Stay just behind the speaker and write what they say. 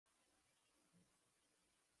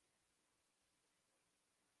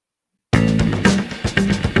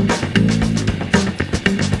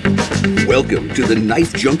Welcome to the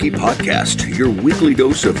Knife Junkie podcast, your weekly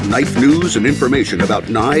dose of knife news and information about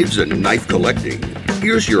knives and knife collecting.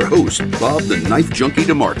 Here's your host, Bob the Knife Junkie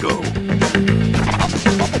DeMarco.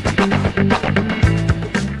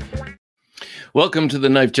 Welcome to the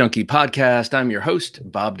Knife Junkie podcast. I'm your host,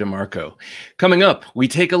 Bob DeMarco. Coming up, we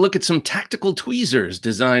take a look at some tactical tweezers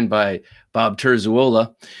designed by Bob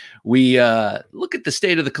Terzuola. We look at the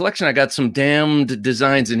state of the collection. I got some damned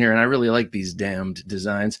designs in here, and I really like these damned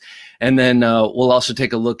designs. And then we'll also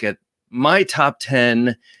take a look at my top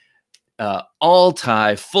 10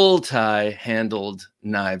 all-tie, full-tie handled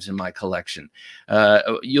knives in my collection.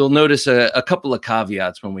 You'll notice a couple of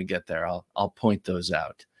caveats when we get there. I'll point those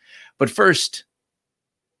out. But first,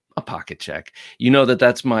 a pocket check. You know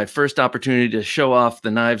that's my first opportunity to show off the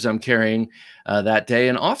knives I'm carrying that day.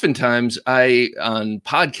 And oftentimes on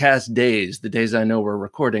podcast days, the days I know we're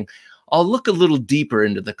recording, I'll look a little deeper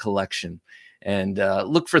into the collection and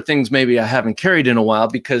look for things maybe I haven't carried in a while,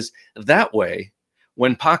 because that way,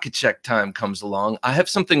 when pocket check time comes along, I have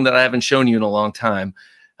something that I haven't shown you in a long time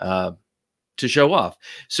to show off.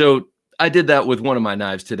 So I did that with one of my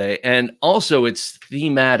knives today, and also it's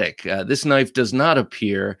thematic. This knife does not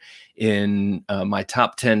appear in my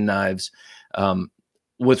top 10 knives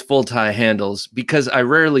with full tie handles, because I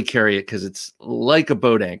rarely carry it because it's like a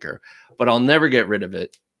boat anchor, but I'll never get rid of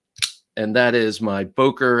it. And that is my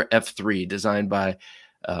Boker F3, designed by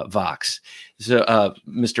Vox. So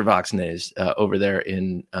Mr. Voxnes over there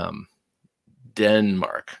in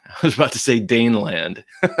Denmark. I was about to say Daneland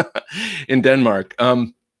in Denmark.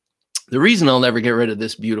 The reason I'll never get rid of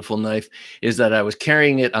this beautiful knife is that I was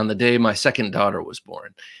carrying it on the day my second daughter was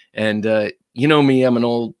born. And you know me, I'm an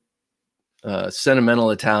old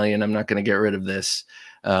sentimental Italian. I'm not going to get rid of this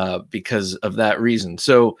because of that reason.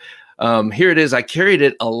 So here it is. I carried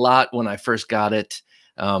it a lot when I first got it.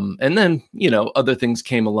 And then, other things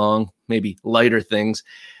came along, maybe lighter things,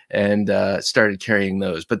 and started carrying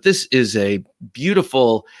those. But this is a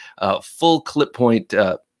beautiful full clip point,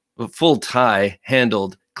 full tie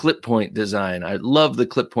handled clip point design. I love the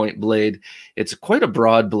clip point blade. It's quite a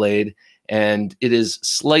broad blade, and it is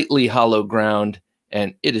slightly hollow ground,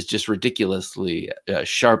 and it is just ridiculously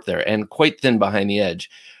sharp there and quite thin behind the edge.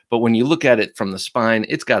 But when you look at it from the spine,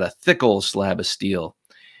 it's got a thick old slab of steel,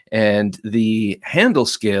 and the handle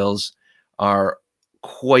scales are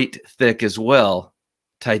quite thick as well,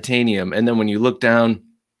 titanium. And then when you look down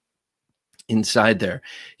inside there,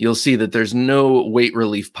 you'll see that there's no weight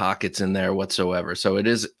relief pockets in there whatsoever. So it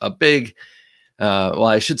is a big, well,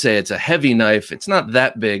 I should say it's a heavy knife. It's not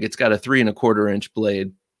that big. It's got a 3¼ inch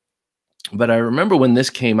blade. But I remember when this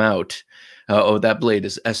came out, oh, that blade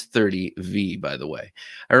is S30V, by the way.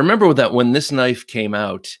 I remember that when this knife came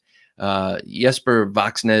out, Jesper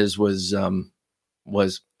Voxnes was,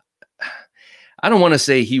 I don't want to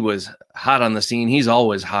say he was hot on the scene. He's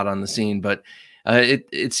always hot on the scene, but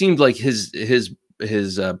it seemed like his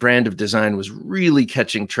brand of design was really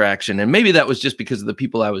catching traction. And maybe that was just because of the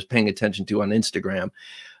people I was paying attention to on Instagram.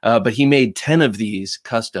 But he made 10 of these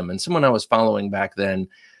custom. And someone I was following back then,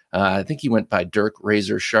 I think he went by Dirk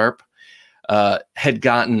Razor Sharp, had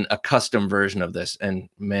gotten a custom version of this. And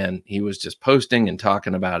man, he was just posting and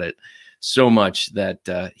talking about it so much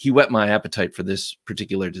that he whet my appetite for this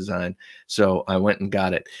particular design. So I went and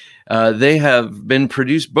got it. They have been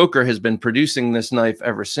Boker has been producing this knife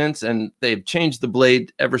ever since, and they've changed the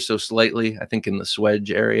blade ever so slightly, I think in the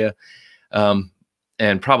swedge area,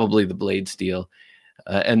 and probably the blade steel.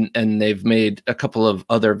 And they've made a couple of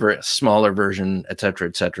other smaller version, et cetera,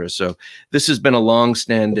 et cetera. So this has been a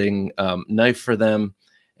long-standing knife for them,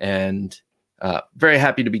 and very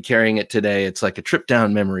happy to be carrying it today. It's like a trip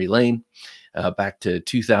down memory lane back to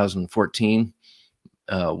 2014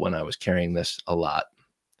 when I was carrying this a lot.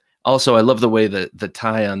 Also, I love the way that the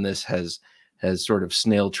tie on this has sort of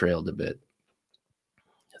snail trailed a bit.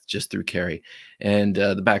 It's just through carry. And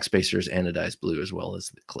the back spacer is anodized blue as well as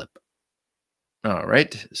the clip. All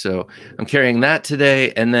right, so I'm carrying that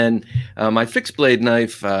today. And then my fixed blade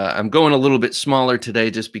knife, I'm going a little bit smaller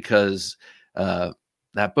today just because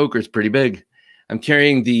that Boker is pretty big. I'm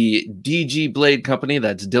carrying the DG Blade Company.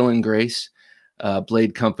 That's Dylan Grace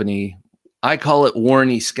Blade Company. I call it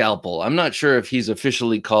Wharnie Scalpel. I'm not sure if he's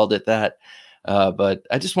officially called it that, but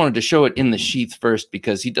I just wanted to show it in the sheath first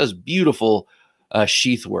because he does beautiful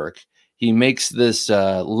sheath work. He makes this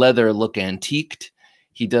leather look antiqued.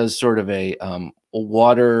 He does sort of a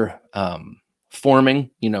water forming,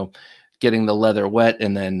 getting the leather wet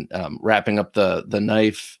and then wrapping up the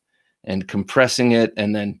knife and compressing it,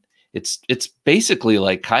 and then it's basically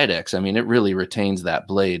like Kydex. I mean, it really retains that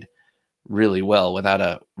blade really well without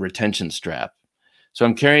a retention strap. So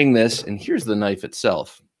I'm carrying this, and here's the knife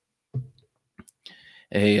itself.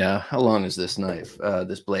 how long is this knife?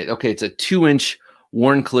 This blade. Okay, it's a 2-inch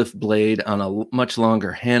Wharncliffe blade on a much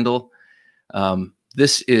longer handle.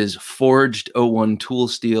 This is forged 01 tool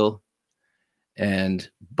steel and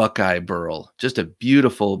Buckeye burl. Just a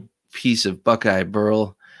beautiful piece of Buckeye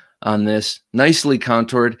burl on this, nicely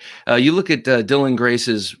contoured. You look at Dylan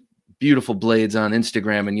Grace's beautiful blades on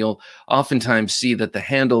Instagram, and you'll oftentimes see that the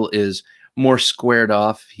handle is more squared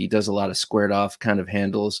off. He does a lot of squared off kind of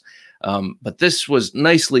handles. But this was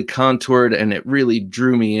nicely contoured, and it really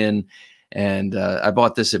drew me in. And I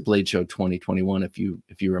bought this at Blade Show 2021, if you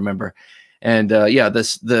remember. And yeah,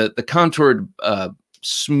 the contoured,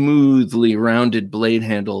 smoothly rounded blade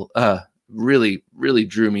handle really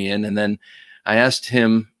drew me in. And then I asked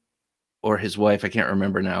him or his wife, I can't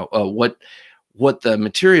remember now, what the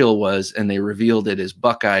material was, and they revealed it as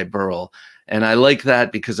Buckeye burl. And I like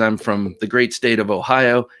that because I'm from the great state of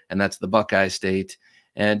Ohio, and that's the Buckeye state.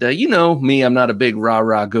 And you know me, I'm not a big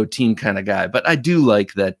rah-rah go team kind of guy, but I do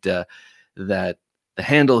like that that the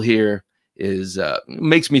handle here is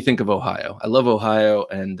makes me think of Ohio. I love Ohio,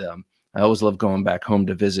 and I always love going back home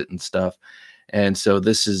to visit and stuff. And so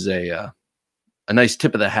this is a nice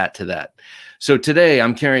tip of the hat to that. So today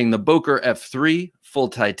I'm carrying the Boker F3 full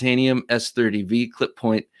titanium S30V clip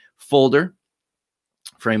point folder,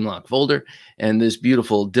 frame lock folder, and this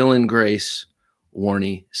beautiful Dylan Grace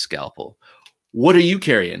Wharnie Scalpel. What are you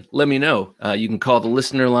carrying? Let me know. You can call the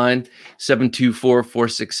listener line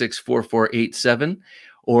 724-466-4487,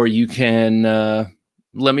 or you can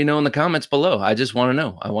let me know in the comments below. I just want to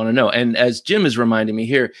know. I want to know. And as Jim is reminding me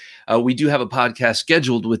here, we do have a podcast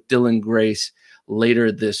scheduled with Dylan Grace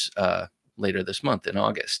later this month in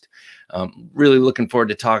August. Really looking forward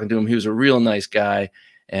to talking to him. He was a real nice guy,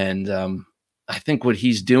 and I think what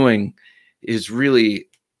he's doing is really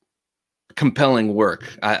compelling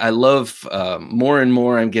work. I love more and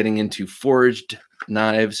more. I'm getting into forged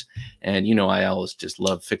knives, and you know I always just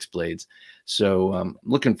love fixed blades. So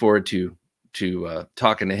looking forward to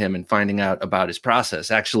talking to him and finding out about his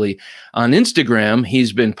process. Actually, on Instagram,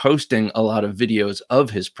 he's been posting a lot of videos of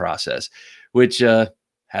his process, which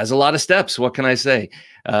has a lot of steps. What can I say?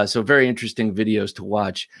 So very interesting videos to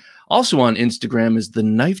watch. Also on Instagram is the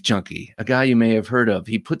Knife Junkie, a guy you may have heard of.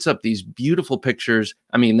 He puts up these beautiful pictures.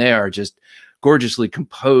 I mean, they are just gorgeously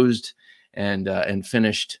composed and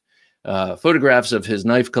finished photographs of his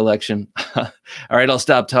knife collection. All right, I'll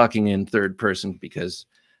stop talking in third person because,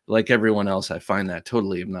 like everyone else, I find that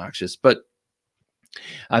totally obnoxious. But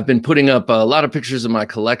I've been putting up a lot of pictures of my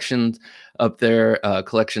collection up there,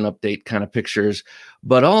 collection update kind of pictures,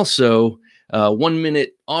 but also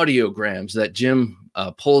 1-minute audiograms that Jim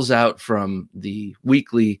pulls out from the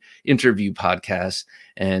weekly interview podcast.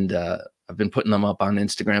 And I've been putting them up on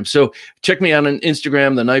Instagram. So check me out on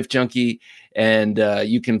Instagram, The Knife Junkie, and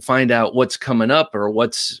you can find out what's coming up or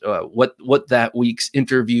what that week's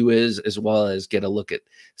interview is, as well as get a look at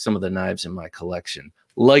some of the knives in my collection,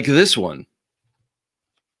 like this one.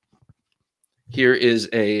 Here is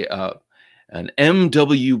an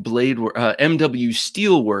MW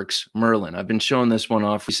Steelworks Merlin. I've been showing this one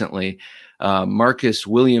off recently. Marcus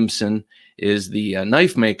Williamson is the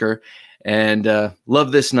knife maker, and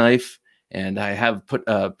love this knife. And I have put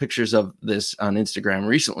pictures of this on Instagram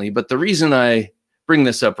recently. But the reason I bring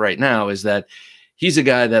this up right now is that he's a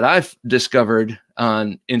guy that I've discovered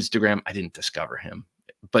on Instagram. I didn't discover him,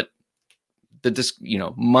 but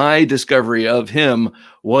my discovery of him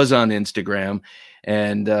was on Instagram,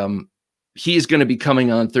 and he's going to be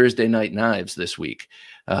coming on Thursday Night Knives this week.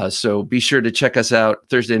 So be sure to check us out,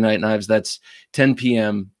 Thursday Night Knives. That's 10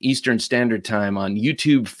 p.m. Eastern Standard Time on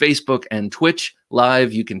YouTube, Facebook, and Twitch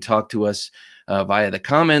live. You can talk to us via the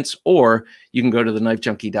comments, or you can go to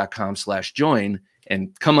theknifejunkie.com/join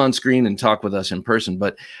and come on screen and talk with us in person.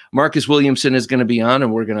 But Marcus Williamson is going to be on,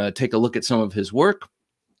 and we're going to take a look at some of his work,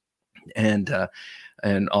 and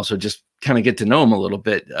also just kind of get to know him a little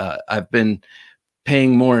bit. I've been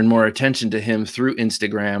paying more and more attention to him through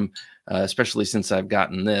Instagram, especially since I've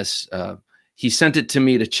gotten this. He sent it to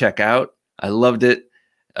me to check out. I loved it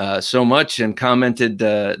so much and commented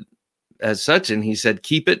as such. And he said,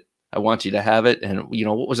 keep it. I want you to have it. And, you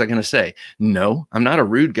know, what was I going to say? No, I'm not a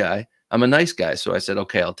rude guy. I'm a nice guy. So I said,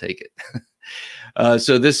 okay, I'll take it.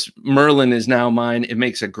 So this Merlin is now mine. It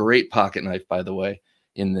makes a great pocket knife, by the way,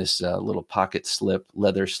 in this little pocket slip,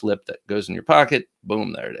 leather slip that goes in your pocket.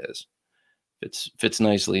 Boom, there it is. Fits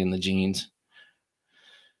nicely in the jeans,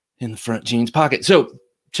 in the front jeans pocket. So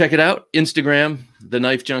check it out. Instagram, The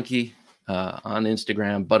Knife Junkie on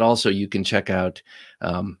Instagram, but also you can check out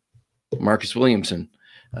Marcus Williamson,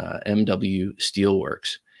 MW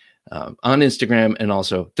Steelworks. on Instagram, and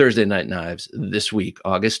also Thursday Night Knives this week,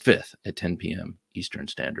 August 5th at 10 p.m. Eastern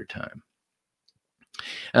Standard Time.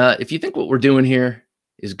 If you think what we're doing here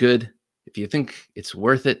is good, if you think it's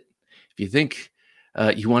worth it, if you think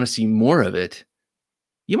you want to see more of it,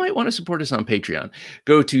 you might want to support us on Patreon.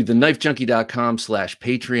 Go to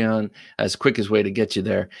theknifejunkie.com/Patreon, as quickest way to get you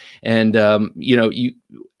there. And, you,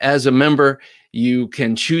 as a member, you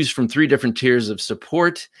can choose from 3 different tiers of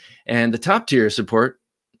support. And the top tier of support,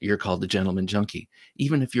 you're called the Gentleman Junkie.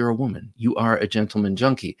 Even if you're a woman, you are a Gentleman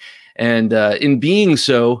Junkie. And in being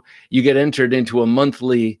so, you get entered into a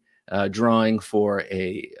monthly drawing for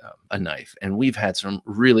a knife. And we've had some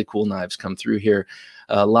really cool knives come through here.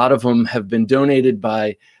 A lot of them have been donated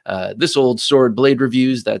by This Old Sword Blade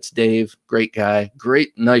Reviews. That's Dave, great guy,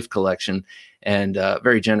 great knife collection, and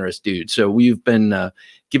very generous dude. So we've been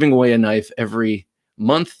giving away a knife every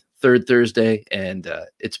month, third Thursday, and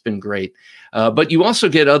it's been great. But you also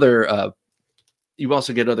get other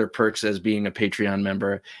perks as being a Patreon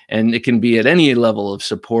member, and it can be at any level of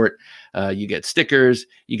support. You get stickers,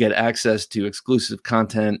 you get access to exclusive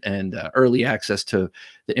content, and early access to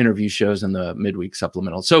the interview shows and the midweek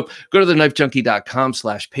supplemental. So go to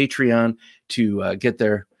theknifejunkie.com/Patreon to get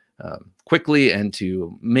there quickly and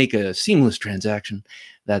to make a seamless transaction.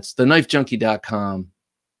 That's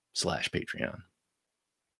theknifejunkie.com/Patreon.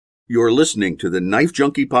 You're listening to the Knife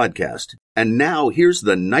Junkie podcast. And now here's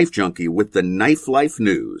the Knife Junkie with the Knife Life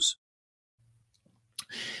News.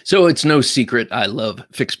 So it's no secret I love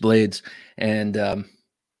fixed blades. And,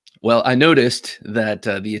 well, I noticed that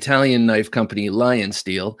the Italian knife company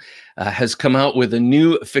Lionsteel has come out with a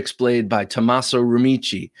new fixed blade by Tommaso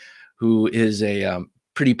Rumici, who is a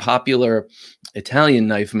pretty popular Italian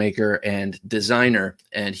knife maker and designer.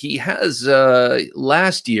 And he has,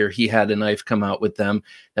 last year, he had a knife come out with them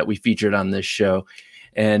that we featured on this show.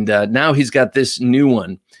 And now he's got this new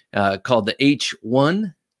one called the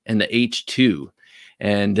H1 and the H2.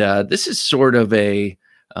 And this is sort of a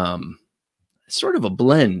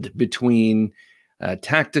blend between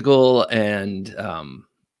tactical and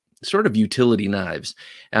sort of utility knives.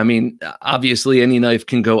 I mean, obviously any knife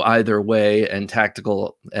can go either way, and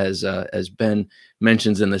tactical, as Ben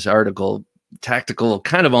mentions in this article, tactical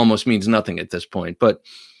kind of almost means nothing at this point, but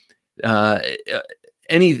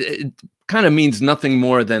it kind of means nothing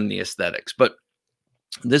more than the aesthetics. But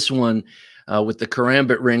this one with the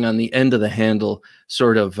karambit ring on the end of the handle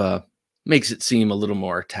sort of makes it seem a little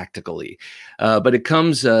more tactical-y. But it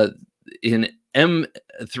comes in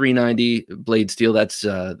M390 blade steel. That's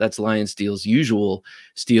Lionsteel's usual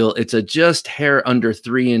steel. It's a just hair under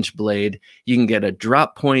 3-inch blade. You can get a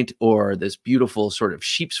drop point or this beautiful sort of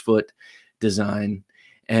sheep's foot design.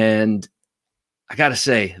 And I gotta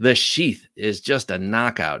say, the sheath is just a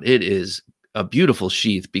knockout. It is a beautiful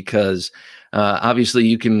sheath because obviously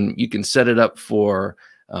you can set it up for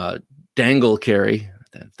dangle carry,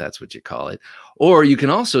 if that's what you call it, or you can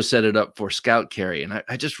also set it up for scout carry. And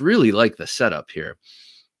I just really like the setup here.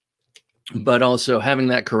 But also having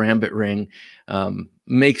that karambit ring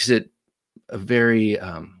makes it a very,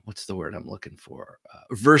 what's the word I'm looking for?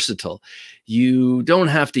 Versatile. You don't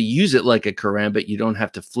have to use it like a karambit. You don't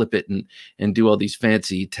have to flip it and do all these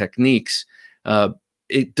fancy techniques.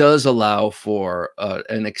 It does allow for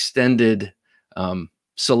an extended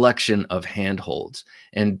selection of handholds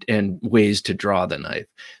and ways to draw the knife.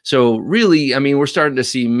 So really, I mean, we're starting to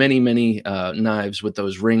see many knives with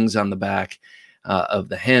those rings on the back of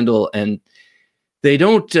the handle, and they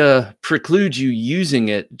don't preclude you using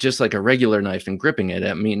it just like a regular knife and gripping it.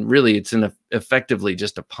 I mean, really, it's effectively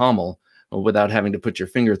just a pommel without having to put your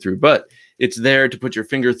finger through, but it's there to put your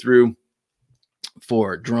finger through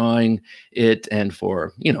for drawing it and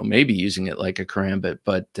for, maybe using it like a karambit.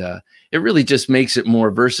 But it really just makes it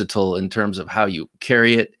more versatile in terms of how you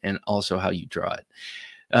carry it and also how you draw it.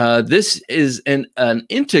 This is an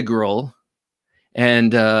integral.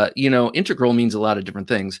 And, integral means a lot of different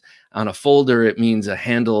things. On a folder, it means a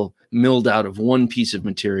handle milled out of one piece of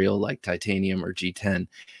material like titanium or G10.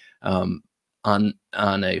 On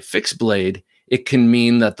a fixed blade, it can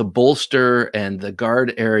mean that the bolster and the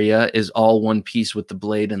guard area is all one piece with the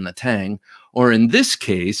blade and the tang. Or in this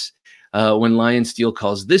case, when Lionsteel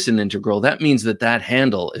calls this an integral, that means that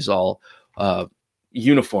handle is all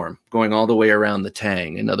uniform, going all the way around the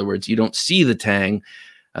tang. In other words, you don't see the tang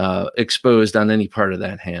exposed on any part of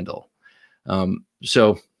that handle.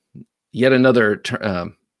 So yet another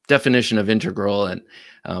definition of integral. And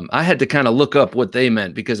I had to kind of look up what they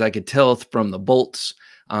meant because I could tell from the bolts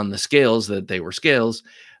on the scales that they were scales.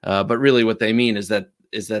 But really what they mean is that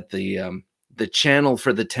the channel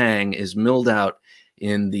for the tang is milled out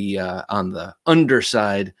in the on the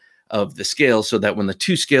underside of the scales, so that when the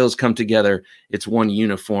two scales come together, it's one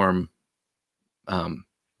uniform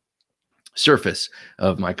surface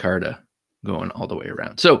of micarta going all the way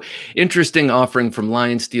around. So interesting offering from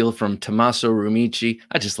Lionsteel, from Tommaso Rumici.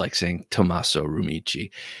 I just like saying Tommaso Rumici.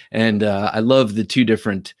 And I love the two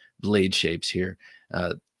different blade shapes here.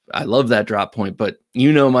 I love that drop point, but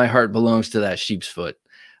you know my heart belongs to that sheep's foot.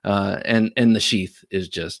 And the sheath is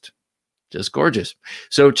just gorgeous.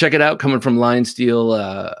 So check it out, coming from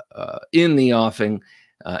Lionsteel in the offing,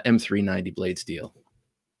 M390 blade steel.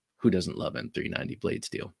 Who doesn't love M390 blade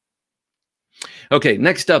steel? Okay,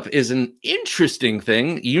 next up is an interesting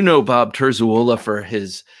thing. You know Bob Terzuola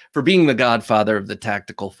for being the godfather of the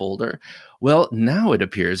tactical folder. Well, now it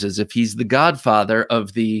appears as if he's the godfather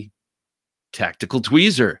of the tactical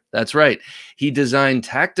tweezer. That's right. He designed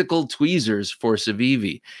tactical tweezers for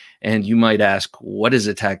Civivi. And you might ask, what is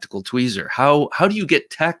a tactical tweezer? How do you get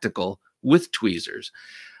tactical with tweezers?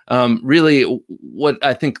 Really, what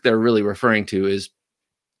I think they're really referring to is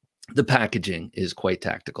the packaging is quite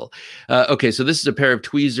tactical. Okay, so this is a pair of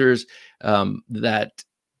tweezers that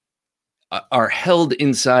are held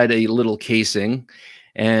inside a little casing,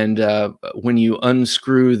 and when you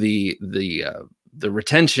unscrew the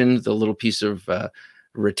retention, the little piece of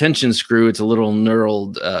retention screw, it's a little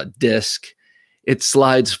knurled disc. It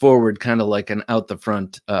slides forward, kind of like an out the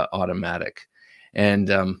front automatic, and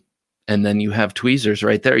then you have tweezers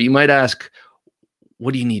right there. You might ask,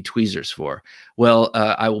 what do you need tweezers for? Well,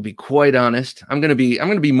 I will be quite honest. I'm gonna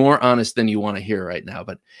be more honest than you want to hear right now.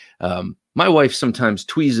 But my wife sometimes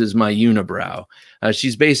tweezes my unibrow.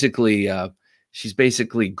 She's basically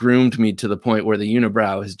groomed me to the point where the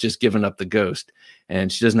unibrow has just given up the ghost,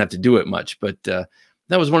 and she doesn't have to do it much. But that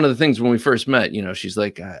was one of the things when we first met. You know, she's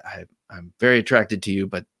like, I'm very attracted to you,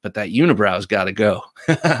 but that unibrow's got to go.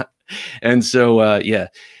 And so yeah.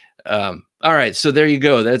 All right, so there you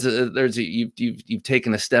go. You've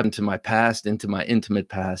taken a step into my past, into my intimate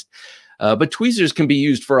past. But tweezers can be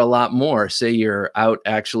used for a lot more. Say you're out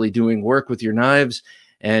actually doing work with your knives,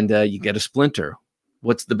 and you get a splinter.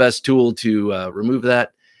 What's the best tool to remove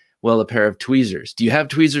that? Well, a pair of tweezers. Do you have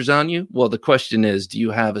tweezers on you? Well, the question is, do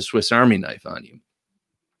you have a Swiss Army knife on you?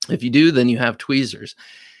 If you do, then you have tweezers.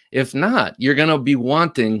 If not, you're going to be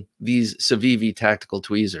wanting these Civivi tactical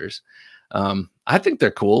tweezers. I think they're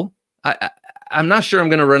cool. I'm not sure I'm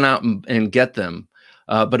going to run out and get them.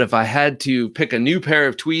 But if I had to pick a new pair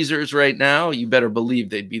of tweezers right now, you better believe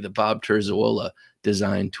they'd be the Bob Terzuola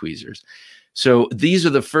design tweezers. So these are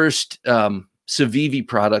the first Civivi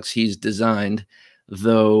products he's designed,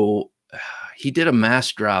 though he did a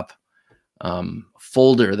mass drop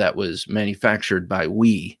folder that was manufactured by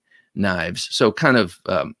We Knives. So kind of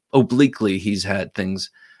obliquely, he's had things,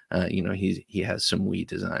 he has some We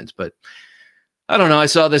designs, but I don't know. I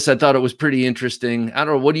saw this. I thought it was pretty interesting. I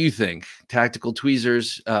don't know. What do you think? Tactical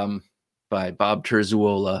tweezers by Bob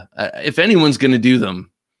Terzuola. If anyone's going to do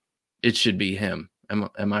them, it should be him.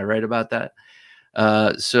 Am I right about that?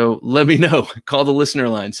 So let me know. Call the listener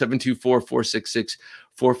line,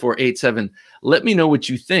 724-466-4487. Let me know what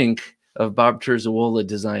you think of Bob Terzuola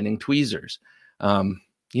designing tweezers.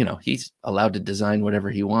 He's allowed to design whatever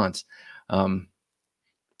he wants.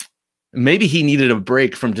 Maybe he needed a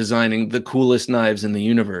break from designing the coolest knives in the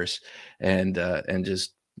universe and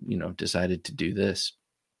just, decided to do this.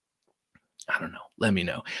 I don't know. Let me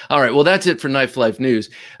know. All right. Well, that's it for Knife Life News.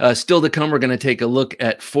 Still to come, we're going to take a look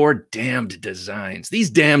at 4 damned designs. These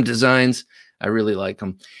damned designs, I really like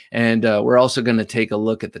them. And we're also going to take a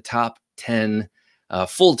look at the top 10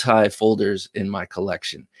 full tie folders in my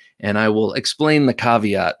collection. And I will explain the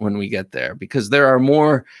caveat when we get there, because there are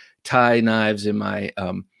more tie knives in my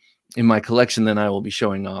collection than I will be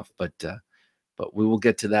showing off, but we will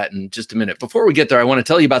get to that in just a minute. Before we get there, I want to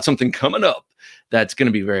tell you about something coming up that's going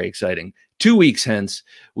to be very exciting. 2 weeks hence,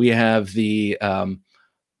 we have the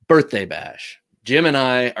birthday bash. Jim and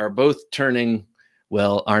I are both turning,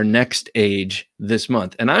 our next age this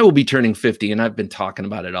month, and I will be turning 50, and I've been talking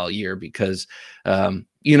about it all year because,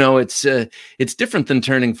 it's different than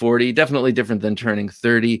turning 40, definitely different than turning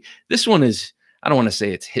 30. This one is, I don't want to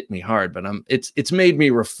say it's hit me hard, but it's made me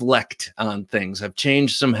reflect on things. I've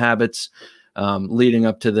changed some habits leading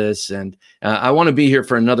up to this, and I want to be here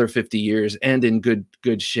for another 50 years and in good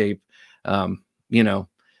shape.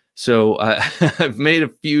 So I've made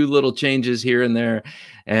a few little changes here and there,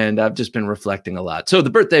 and I've just been reflecting a lot. So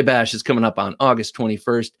the birthday bash is coming up on August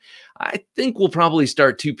 21st. I think we'll probably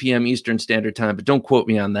start 2 p.m. Eastern Standard Time, but don't quote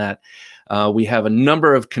me on that. We have a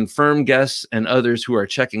number of confirmed guests and others who are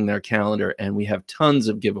checking their calendar, and we have tons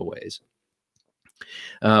of giveaways.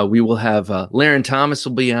 We will have Laren Thomas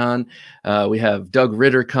will be on. We have Doug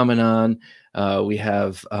Ritter coming on. We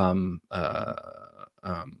have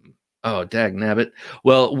oh, dag nabbit.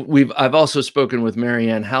 Well, I've also spoken with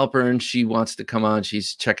Marianne Halpern. She wants to come on.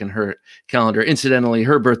 She's checking her calendar. Incidentally,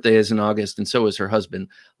 her birthday is in August, and so is her husband,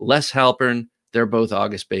 Les Halpern. They're both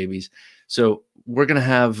August babies. So we're gonna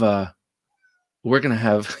have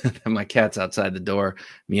my cat's outside the door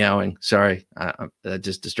meowing. Sorry, that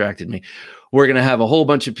just distracted me. We're going to have a whole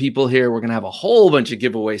bunch of people here. We're going to have a whole bunch of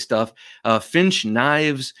giveaway stuff. Finch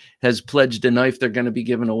Knives has pledged a knife they're going to be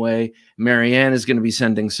giving away. Marianne is going to be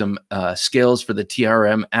sending some scales for the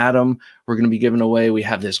TRM Atom. We're going to be giving away. We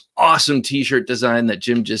have this awesome t-shirt design that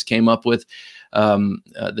Jim just came up with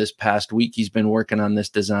this past week. He's been working on this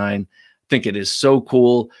design. I think it is so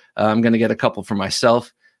cool. I'm going to get a couple for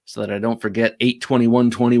myself, so that I don't forget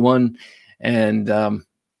 8/21/21. And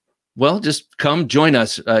well, just come join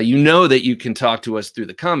us. You know that you can talk to us through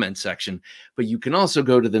the comment section, but you can also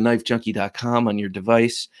go to TheKnifeJunkie.com on your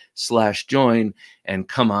device /join and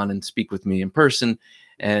come on and speak with me in person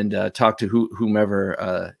and talk to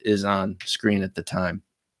whomever is on screen at the time.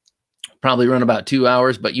 Probably run about 2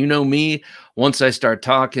 hours, but you know me, once I start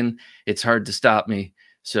talking, it's hard to stop me.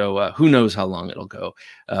 So who knows how long it'll go.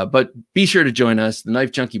 But be sure to join us, the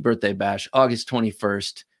Knife Junkie Birthday Bash, August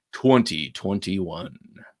 21st, 2021.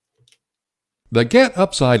 The Get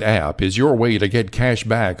Upside app is your way to get cash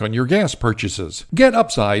back on your gas purchases. Get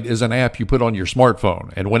Upside is an app you put on your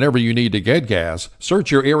smartphone, and whenever you need to get gas,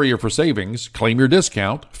 search your area for savings, claim your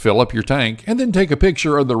discount, fill up your tank, and then take a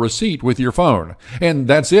picture of the receipt with your phone. And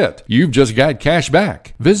that's it. You've just got cash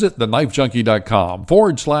back. Visit TheKnifeJunkie.com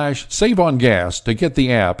 /save on gas to get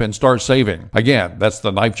the app and start saving. Again, that's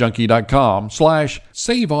TheKnifeJunkie.com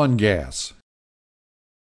 /save on gas.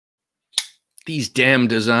 These damn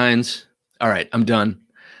designs. All right, I'm done.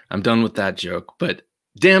 I'm done with that joke. But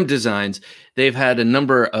damn designs. They've had a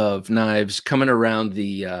number of knives coming around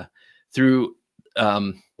the through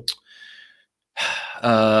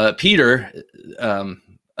Peter,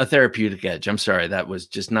 a therapeutic edge. I'm sorry, that was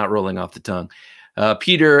just not rolling off the tongue.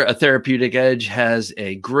 Peter, a therapeutic edge, has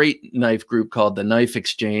a great knife group called the Knife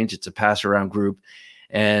Exchange. It's a pass around group.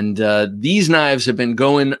 And these knives have been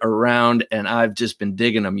going around, and I've just been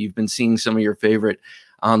digging them. You've been seeing some of your favorite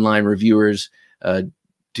online reviewers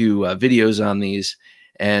do videos on these,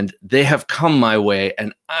 and they have come my way,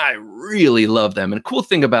 and I really love them. And a cool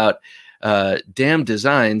thing about Damn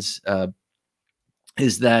Designs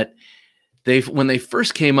is that when they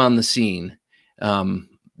first came on the scene,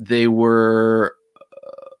 they were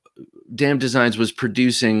Damn Designs was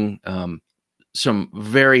producing some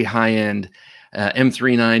very high-end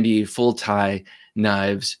M390 full tie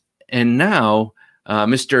knives, and now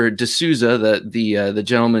Mr. D'Souza, the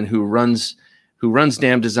gentleman who runs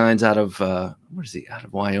Damn Designs out of where is he? Out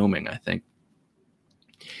of Wyoming, I think,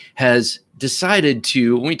 has decided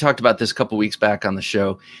to. We talked about this a couple weeks back on the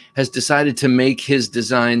show. Has decided to make his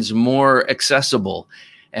designs more accessible,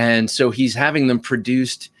 and so he's having them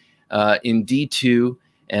produced in D2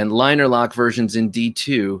 and liner lock versions in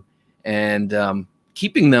D2, and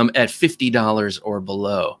keeping them at $50 or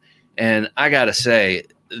below. And I gotta say,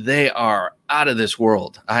 they are out of this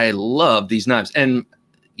world. I love these knives. And,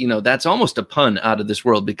 you know, that's almost a pun, out of this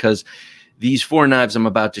world, because these four knives I'm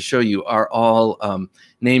about to show you are all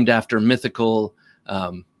named after mythical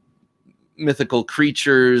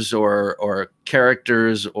creatures or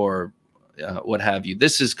characters or what have you.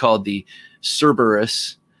 This is called the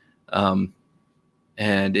Cerberus, and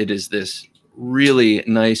it is this really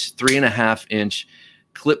nice 3.5-inch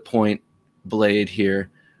clip point blade here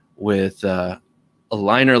with a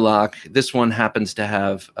liner lock. This one happens to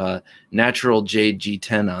have natural jade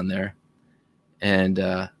G10 on there,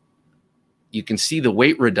 and you can see the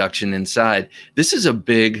weight reduction inside. This is a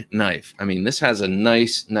big knife. I mean, this has a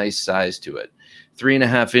nice size to it.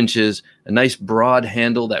 3.5 inches, a nice broad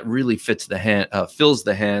handle that really fits the hand, fills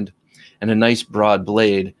the hand, and a nice broad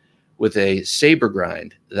blade with a saber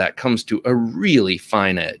grind that comes to a really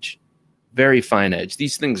fine edge. Very fine edge.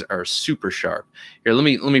 These things are super sharp. Here, let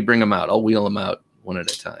me bring them out. I'll wheel them out one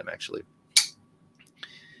at a time, actually.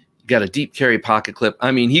 Got a deep carry pocket clip.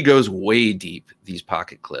 I mean, he goes way deep, these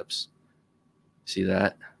pocket clips. See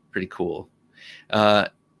that? Pretty cool.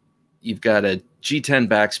 You've got a G10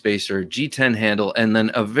 backspacer, G10 handle, and then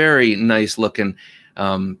a very nice looking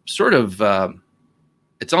sort of,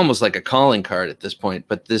 it's almost like a calling card at this point,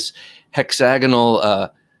 but this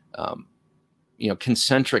hexagonal, you know,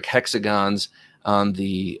 concentric hexagons on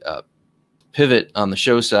the pivot on the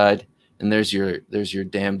show side, and there's your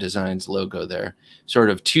Damn Designs logo there. Sort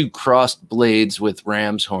of two crossed blades with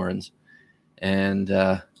ram's horns, and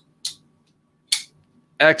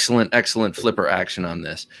excellent flipper action on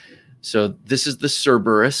this. So this is the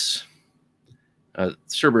Cerberus,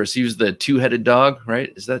 Cerberus used the two-headed dog,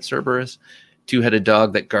 right? Is that Cerberus? Two-headed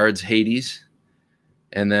dog that guards Hades.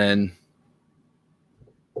 And then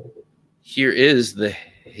here is the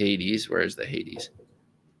Hades. Where is the Hades?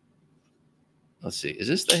 Let's see. Is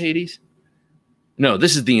this the Hades? No,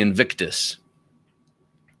 this is the Invictus.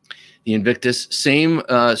 The Invictus, same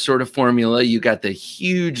sort of formula. You got the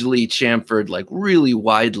hugely chamfered, like really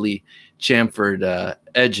widely chamfered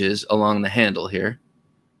edges along the handle here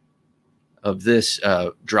of this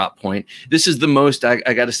drop point. This is the most, I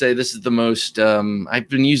got to say, this is the most, I've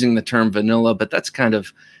been using the term vanilla, but that's kind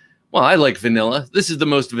of, well, I like vanilla. This is the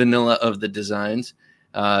most vanilla of the designs.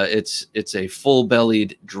 It's a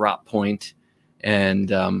full-bellied drop point,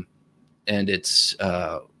 and it's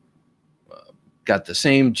got the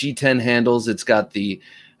same G10 handles. It's got the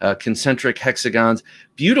concentric hexagons.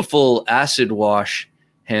 Beautiful acid wash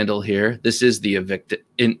handle here. This is the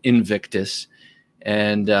Invictus.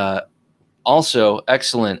 And also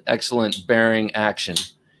excellent bearing action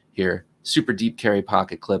here. Super deep carry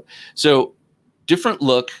pocket clip. So different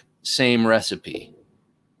look, same recipe.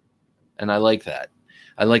 And I like that.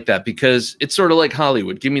 I like that because it's sort of like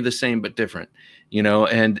Hollywood. Give me the same but different, you know.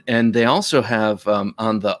 And they also have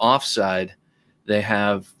on the off side, they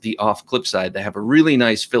have the off clip side. They have a really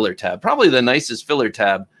nice filler tab, probably the nicest filler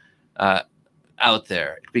tab out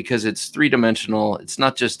there, because it's three-dimensional. It's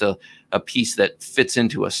not just a piece that fits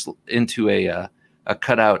into a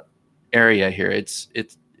cutout area here.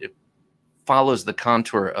 It follows the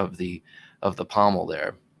contour of the pommel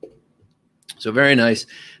there. So very nice.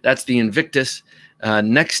 That's the Invictus.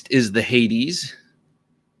 Next is the Hades.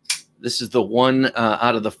 This is the one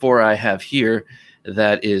out of the four I have here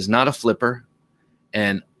that is not a flipper.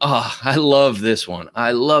 And I love this one.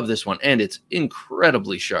 I love this one. And it's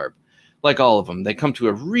incredibly sharp. Like all of them, they come to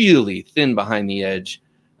a really thin behind the edge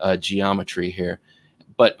geometry here,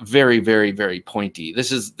 but very, very, very pointy.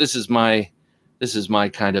 This is my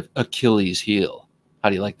kind of Achilles heel. How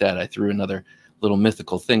do you like that? I threw another little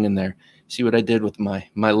mythical thing in there. See what I did with my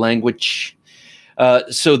language?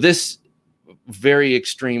 So this very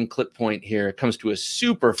extreme clip point here comes to a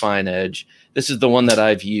super fine edge. This is the one that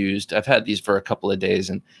I've used. I've had these for a couple of days,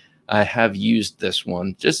 and I have used this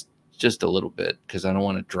one just a little bit because I don't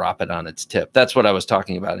want to drop it on its tip. That's what I was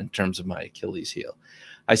talking about in terms of my Achilles heel.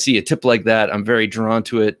 I see a tip like that, I'm very drawn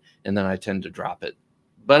to it, and then I tend to drop it.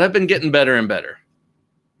 But I've been getting better and better.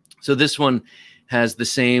 So this one has the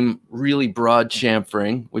same really broad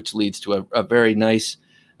chamfering, which leads to a very nice,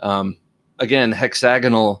 again,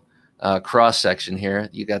 hexagonal cross section here.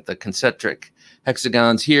 You got the concentric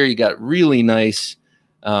hexagons here. You got really nice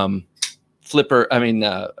flipper. I mean,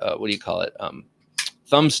 what do you call it?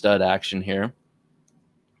 Thumb stud action here.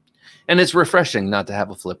 And it's refreshing not to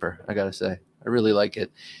have a flipper, I gotta say. I really like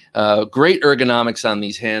it. Great ergonomics on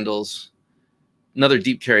these handles. Another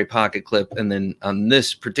deep carry pocket clip. And then on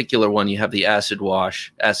this particular one, you have the acid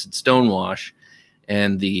stone wash,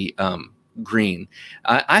 and the green.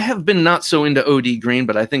 I have been not so into OD green,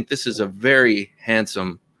 but I think this is a very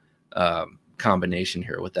handsome combination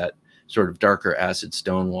here with that sort of darker acid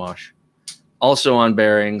stone wash. Also on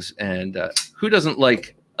bearings, and who doesn't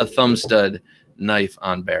like a thumb stud knife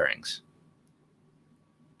on bearings?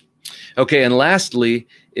 Okay, and lastly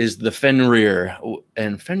is the Fenrir.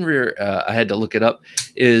 And Fenrir, I had to look it up,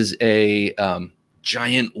 is a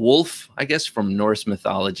giant wolf, I guess, from Norse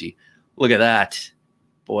mythology. Look at that.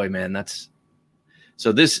 Boy, man, that's...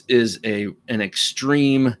 So this is an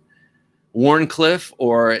extreme Wharncliffe,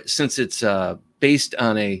 or since it's based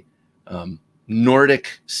on a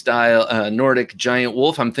Nordic style, Nordic giant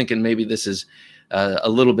wolf, I'm thinking maybe this is a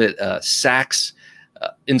little bit Sax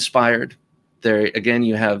inspired. There again,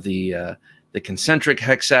 you have the concentric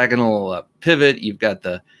hexagonal pivot. You've got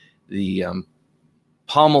the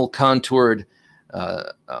pommel contoured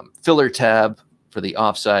filler tab for the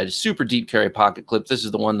offside. Super deep carry pocket clip. This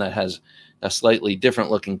is the one that has a slightly different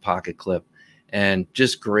looking pocket clip, and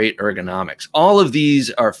just great ergonomics. All of these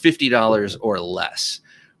are $50 or less,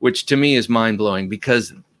 which to me is mind blowing,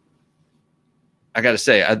 because I got to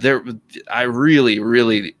say, I really,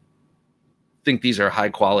 really think these are high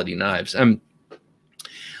quality knives.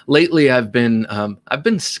 Lately, I've been kind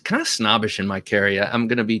of snobbish in my carry. I'm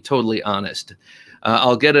going to be totally honest.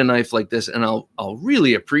 I'll get a knife like this, and I'll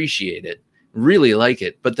really appreciate it, really like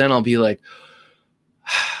it, but then I'll be like,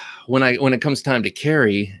 when it comes time to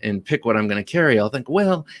carry and pick what I'm going to carry, I'll think,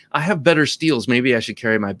 well, I have better steels. Maybe I should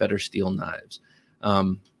carry my better steel knives.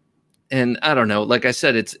 And I don't know. Like I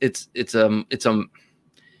said, it's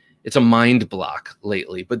it's a mind block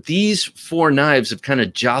lately. But these 4 knives have kind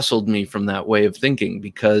of jostled me from that way of thinking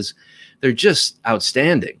because they're just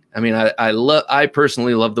outstanding. I mean, I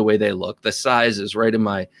personally love the way they look. The size is right in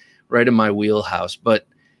my wheelhouse, but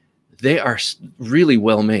they are really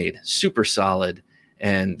well made, super solid,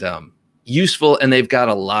 and useful, and they've got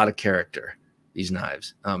a lot of character, these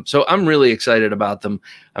knives. So I'm really excited about them.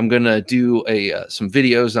 I'm gonna do some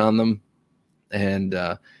videos on them, and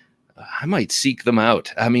I might seek them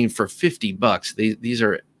out. I mean, for $50, these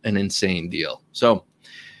are an insane deal. So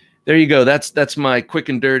there you go. That's my quick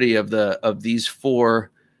and dirty of these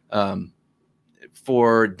 4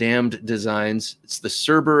 damned designs. It's the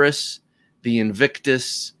Cerberus, the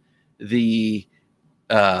Invictus, the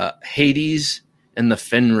Hades, and the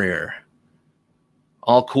Fenrir.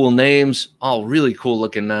 All cool names, all really cool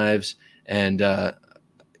looking knives, and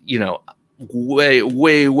you know, way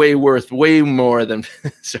worth way more than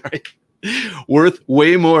sorry, worth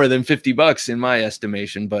way more than $50 in my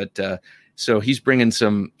estimation. But so he's bringing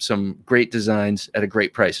some great designs at a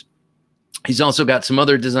great price. He's also got some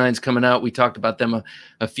other designs coming out. We talked about them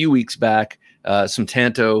a few weeks back. Some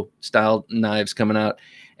Tanto style knives coming out,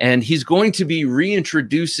 and he's going to be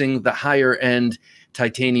reintroducing the higher end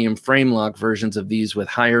titanium frame lock versions of these with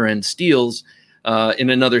higher end steels in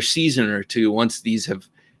another season or two once these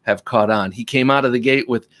have caught on. He came out of the gate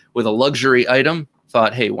with a luxury item,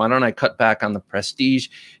 thought, hey, why don't I cut back on the prestige,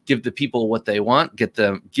 give the people what they want, give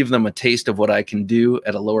them a taste of what I can do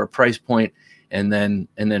at a lower price point, and then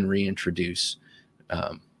reintroduce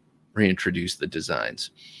the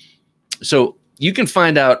designs. So you can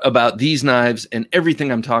find out about these knives and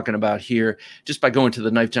everything I'm talking about here just by going to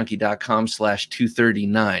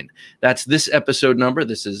TheKnifeJunkie.com/239. That's this episode number.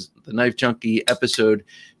 This is the Knife Junkie episode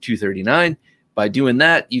 239. By doing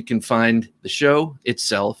that, you can find the show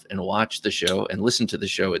itself and watch the show and listen to the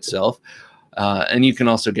show itself. And you can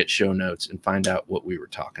also get show notes and find out what we were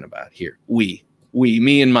talking about here. Me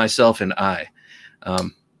and myself and I,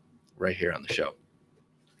 right here on the show.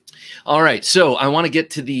 All right, so I want to get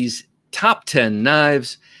to these top 10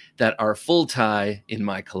 knives that are full tie in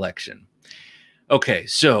my collection. Okay,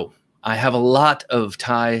 so I have a lot of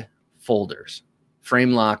tie folders,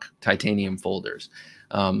 frame lock titanium folders,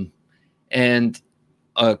 and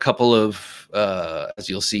a couple of, as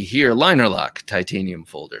you'll see here, liner lock titanium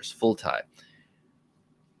folders, full tie.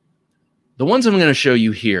 The ones I'm going to show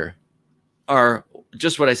you here are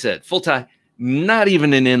just what I said, full tie, not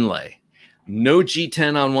even an inlay. No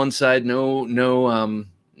G10 on one side, no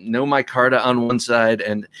micarta on one side.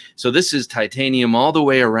 And so this is titanium all the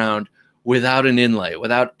way around without an inlay,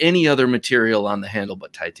 without any other material on the handle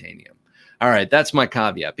but titanium. All right, that's my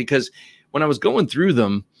caveat, because when I was going through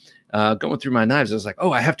them, going through my knives, I was like,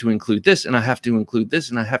 oh, I have to include this, and I have to include this,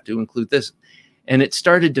 and I have to include this. And it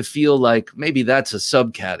started to feel like maybe that's a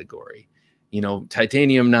subcategory. You know,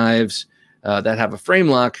 titanium knives that have a frame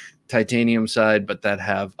lock titanium side, but that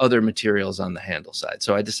have other materials on the handle side.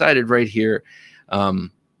 So I decided right here,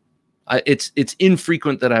 it's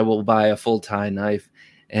infrequent that I will buy a full tie knife,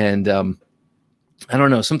 and I don't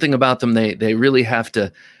know, something about them, they really have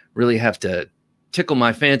to tickle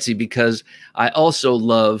my fancy, because I also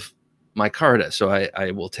love micarta, so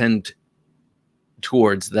I will tend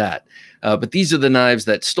towards that. But these are the knives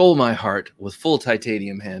that stole my heart with full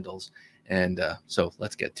titanium handles, and so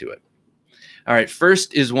let's get to it. All right,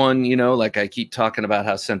 first is one, you know, like I keep talking about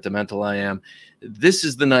how sentimental I am. This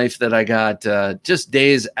is the knife that I got just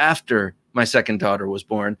days after my second daughter was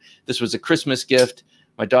born. This was a Christmas gift.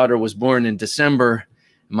 My daughter was born in December.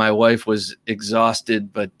 My wife was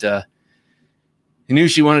exhausted, but I knew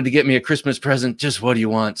she wanted to get me a Christmas present. Just what do you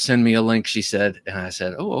want? Send me a link, she said. And I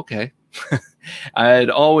said, oh, okay. I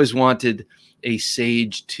had always wanted a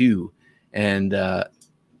Sage 2. And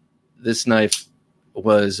this knife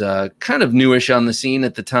was kind of newish on the scene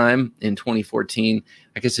at the time in 2014.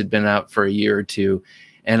 I guess it'd been out for a year or two.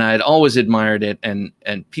 And I'd always admired it. And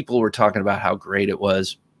people were talking about how great it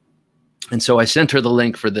was. And so I sent her the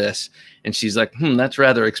link for this. And she's like, that's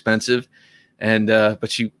rather expensive. And but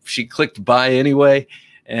she clicked buy anyway,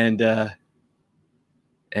 and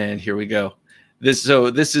here we go. This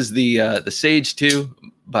is the Sage 2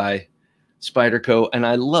 by Spyderco, and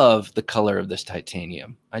I love the color of this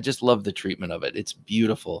titanium. I just love the treatment of it. It's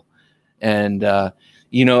beautiful, and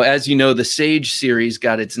you know, as you know, the Sage series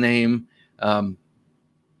got its name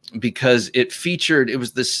because it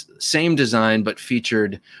was this same design but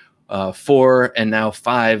featured 4 and now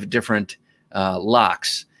 5 different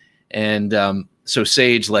locks. And so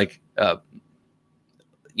Sage, like,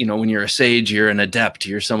 you know, when you're a Sage, you're an adept.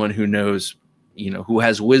 You're someone who knows, you know, who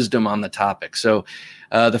has wisdom on the topic. So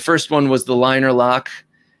the first one was the liner lock.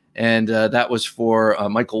 And that was for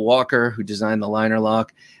Michael Walker, who designed the liner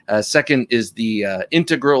lock. Second is the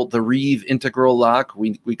Reeve integral lock.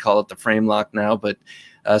 We call it the frame lock now, but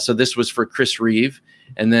so this was for Chris Reeve.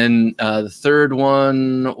 And then the third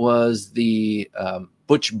one was the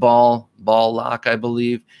Butch ball lock, I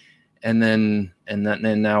believe. And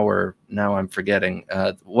now I'm forgetting.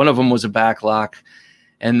 One of them was a back lock.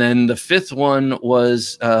 And then the fifth one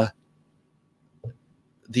was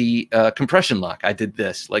the compression lock. I did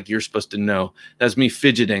this, like you're supposed to know. That's me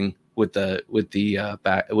fidgeting with the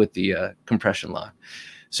compression lock.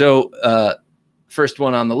 So first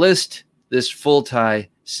one on the list, this full tie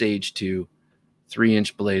Sage 2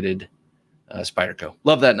 3-inch bladed Spyderco.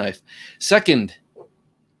 Love that knife. Second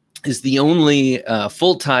is the only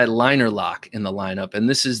full tie liner lock in the lineup, and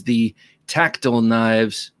this is the Tactile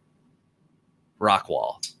Knives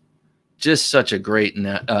Rockwall. Just such a great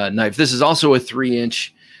knife. This is also a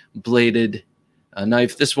 3-inch bladed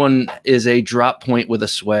knife. This one is a drop point with a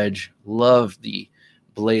swedge. Love the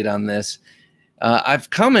blade on this. I've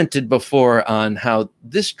commented before on how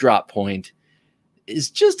this drop point is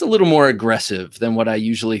just a little more aggressive than what I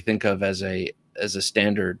usually think of as a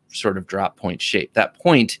standard sort of drop point shape. That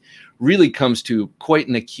point really comes to quite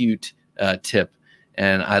an acute tip,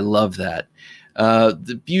 and I love that.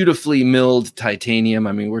 The beautifully milled titanium.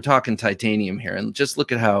 I mean, we're talking titanium here, and just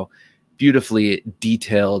look at how beautifully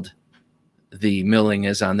detailed the milling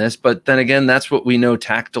is on this. But then again, that's what we know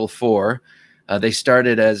Tactile for. They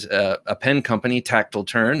started as a pen company, Tactile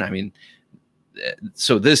Turn. I mean,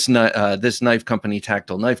 so this knife company,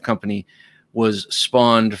 Tactile Knife Company, was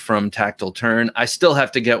spawned from Tactile Turn. I still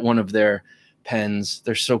have to get one of their pens.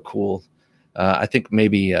 They're so cool. I think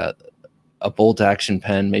maybe a bolt action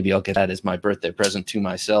pen. Maybe I'll get that as my birthday present to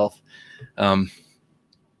myself.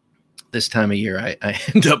 This time of year, I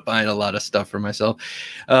end up buying a lot of stuff for myself.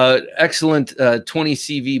 Excellent 20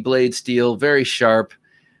 CV blade steel, very sharp,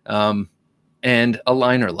 and a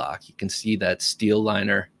liner lock. You can see that steel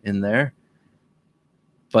liner in there.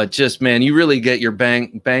 But just, man, you really get your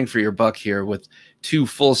bang for your buck here with two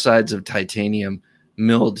full sides of titanium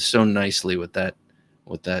milled so nicely with that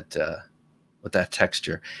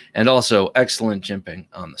texture, and also excellent jimping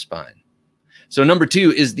on the spine. So number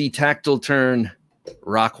 2 is the Tactile Turn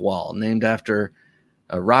Rockwall, named after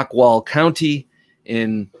Rockwall County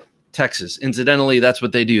in Texas. Incidentally, that's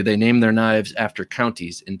what they do. They name their knives after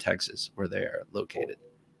counties in Texas where they are located.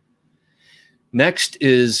 Next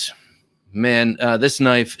is, man, this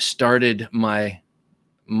knife started my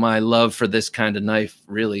love for this kind of knife,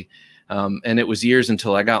 really. And it was years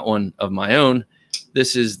until I got one of my own.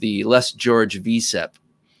 This is the Les George VSEP,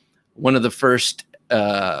 one of the first,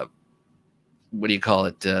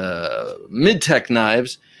 mid-tech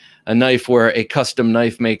knives, a knife where a custom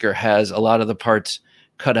knife maker has a lot of the parts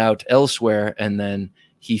cut out elsewhere, and then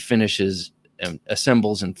he finishes and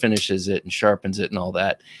assembles and finishes it and sharpens it and all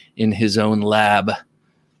that in his own lab,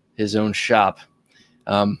 his own shop.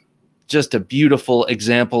 Just a beautiful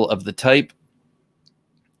example of the type.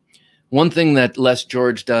 One thing that Les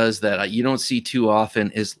George does that you don't see too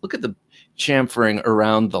often is look at the chamfering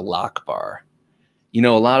around the lock bar. You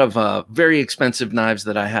know, a lot of very expensive knives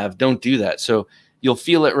that I have don't do that. So you'll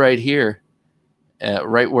feel it right here,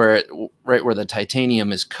 right where the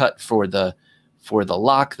titanium is cut for the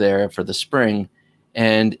lock there, for the spring,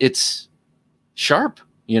 and it's sharp,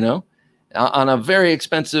 you know. On a very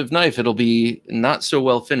expensive knife, it'll be not so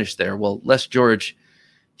well finished there. Well, Les George,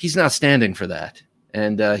 he's not standing for that.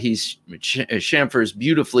 And he's chamfers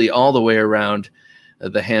beautifully all the way around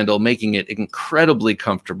the handle, making it incredibly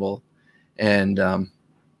comfortable. And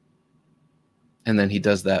then he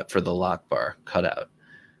does that for the lock bar cutout.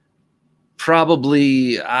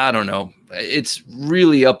 Probably, I don't know. It's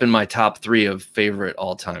really up in my top 3 of favorite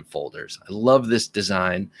all-time folders. I love this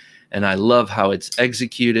design, and I love how it's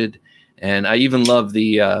executed. And I even love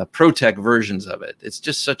the ProTech versions of it. It's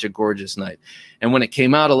just such a gorgeous knife. And when it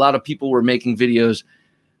came out, a lot of people were making videos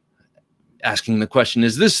asking the question,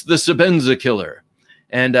 is this the Sebenza killer?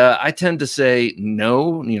 And I tend to say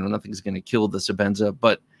no, you know, nothing's going to kill the Sebenza,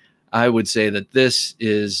 but I would say that this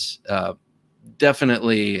is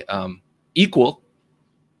definitely equal.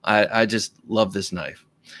 I just love this knife.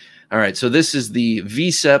 All right, so this is the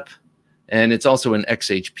VSEP, and it's also an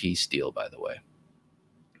XHP steel, by the way.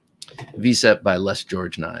 VSEP by Les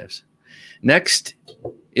George Knives. Next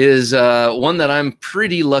is one that I'm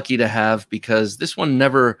pretty lucky to have because this one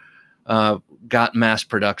never got mass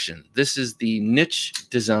production. This is the Niche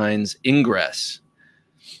Designs Ingress.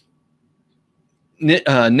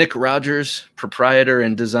 Nick Rogers, proprietor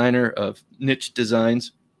and designer of Niche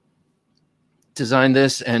Designs, designed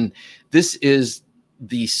this, and this is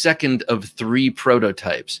the second of 3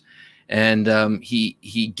 prototypes. And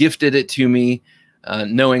he gifted it to me,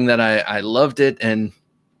 knowing that I loved it, and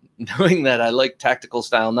knowing that I like tactical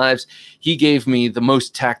style knives. He gave me the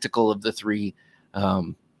most tactical of the 3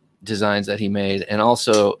 designs that he made, and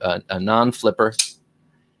also a non-flipper,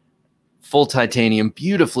 full titanium,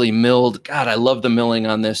 beautifully milled. God, I love the milling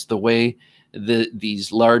on this. The way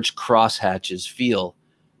these large cross hatches feel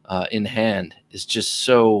in hand is just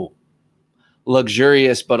so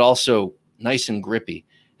luxurious, but also nice and grippy.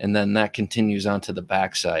 And then that continues onto the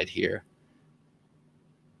backside here.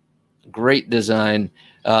 Great design.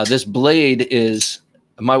 This blade is,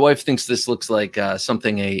 my wife thinks this looks like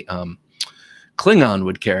something a Klingon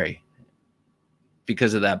would carry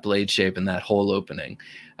because of that blade shape and that hole opening.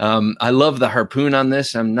 I love the harpoon on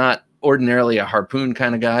this. I'm not ordinarily a harpoon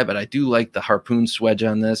kind of guy, but I do like the harpoon swedge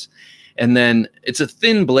on this. And then it's a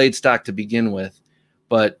thin blade stock to begin with,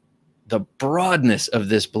 but the broadness of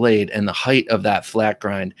this blade and the height of that flat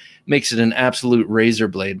grind makes it an absolute razor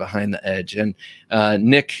blade behind the edge. And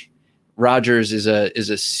Nick Rogers is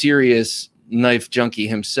a serious knife junkie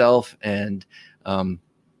himself. And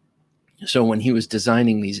so when he was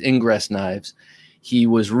designing these ingress knives, he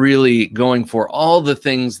was really going for all the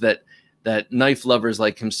things that knife lovers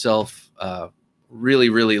like himself really,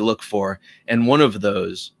 really look for. And one of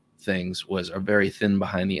those things was a very thin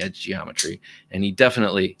behind the edge geometry, and he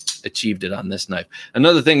definitely achieved it on this knife.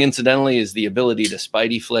 Another thing, incidentally, is the ability to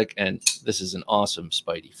Spidey flick, and this is an awesome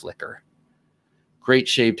Spidey flicker. Great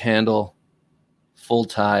shaped handle, full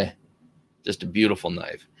tie, just a beautiful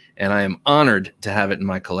knife. And I am honored to have it in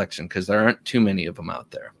my collection because there aren't too many of them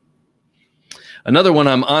out there. Another one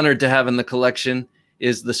I'm honored to have in the collection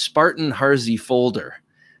is the Spartan Harzy folder.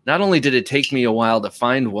 Not only did it take me a while to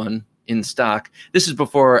find one in stock, this is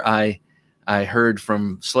before I heard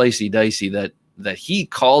from Slicey Dicey that he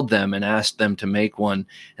called them and asked them to make one,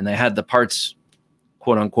 and they had the parts,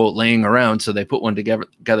 quote unquote, laying around, so they put one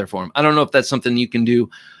together for him. I don't know if that's something you can do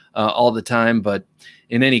all the time, but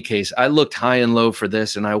in any case, I looked high and low for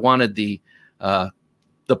this, and I wanted the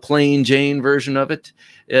plain Jane version of it,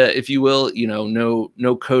 if you will. You know,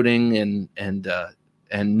 no coating and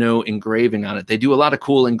no engraving on it. They do a lot of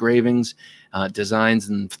cool engravings, designs,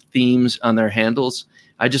 and themes on their handles.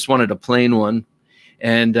 I just wanted a plain one.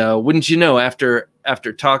 And wouldn't you know, after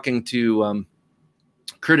talking to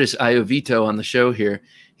Curtis Iovito on the show here,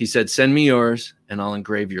 he said, "Send me yours and I'll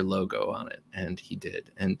engrave your logo on it." And he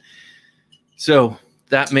did. And so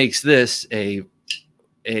that makes this a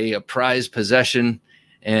prized possession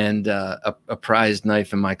and a prized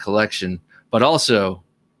knife in my collection, but also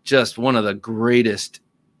just one of the greatest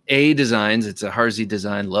designs. It's a Harzy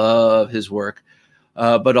design. Love his work,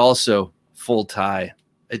 but also full tie.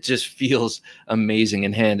 It just feels amazing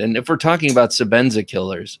in hand. And if we're talking about Sebenza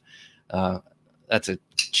killers, that's a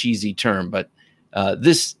cheesy term, but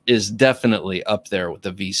this is definitely up there with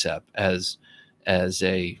the VSEP as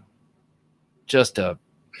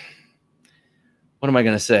what am I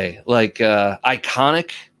going to say? Like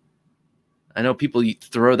iconic. I know people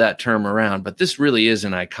throw that term around, but this really is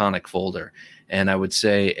an iconic folder. And I would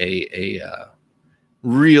say a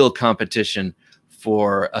real competition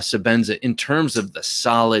for a Sebenza in terms of the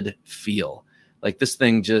solid feel. Like this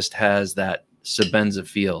thing just has that Sebenza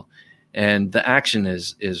feel, and the action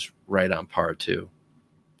is right on par too.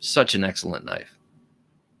 Such an excellent knife.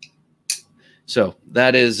 So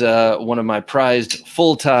that is one of my prized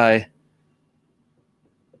full tie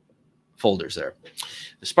folders there.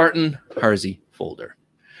 The Spartan Harzy folder.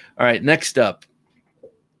 All right, next up,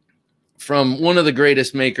 from one of the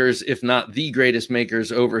greatest makers, if not the greatest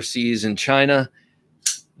makers overseas in China,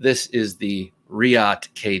 this is the Riot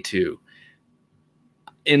K2.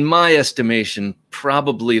 In my estimation,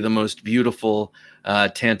 probably the most beautiful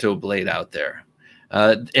Tanto blade out there.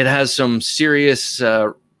 It has some serious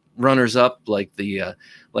runners-up, like the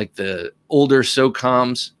older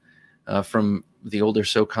SOCOMs from the older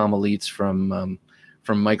SOCOM elites from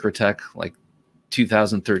Microtech, like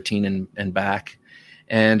 2013 and back,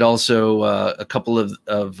 and also a couple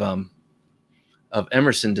of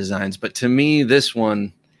Emerson designs. But to me, this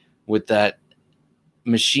one with that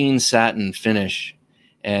machine satin finish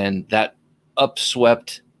and that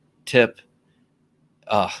upswept tip,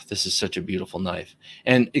 this is such a beautiful knife,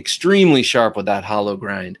 and extremely sharp with that hollow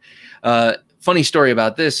grind. Funny story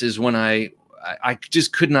about this is when I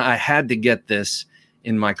just could not, I had to get this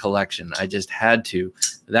in my collection. I just had to.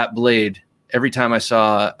 That blade, every time I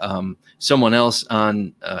saw someone else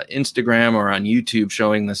on Instagram or on YouTube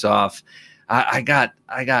showing this off, I got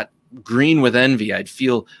green with envy. I'd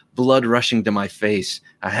feel blood rushing to my face.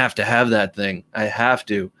 I have to have that thing. I have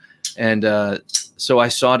to. And so I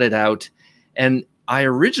sought it out. And I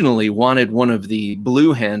originally wanted one of the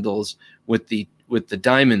blue handles with the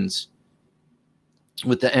diamonds,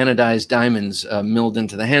 with the anodized diamonds milled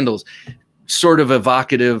into the handles, sort of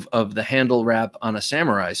evocative of the handle wrap on a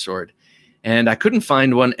samurai sword. And I couldn't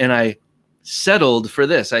find one, and I settled for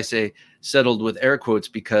this. I say settled with air quotes,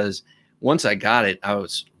 because once I got it, I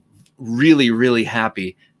was really, really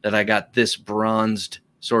happy that I got this bronzed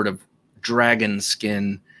sort of dragon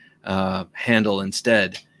skin handle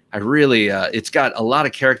instead. I really, it's got a lot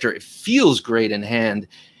of character. It feels great in hand.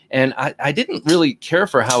 And I didn't really care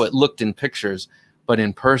for how it looked in pictures, but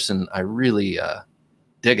in person, I really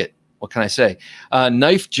dig it. What can I say?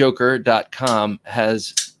 KnifeJoker.com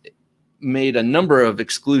has made a number of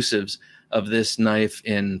exclusives of this knife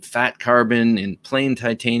in fat carbon, in plain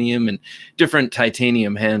titanium, and different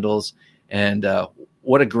titanium handles. And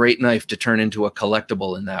what a great knife to turn into a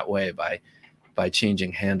collectible in that way by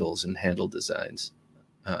changing handles and handle designs,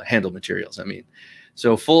 handle materials, I mean.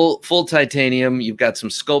 So full titanium. You've got some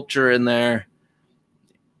sculpture in there,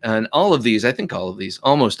 and all of these, I think all of these,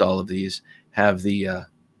 almost all of these, have the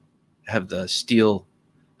steel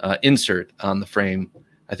insert on the frame.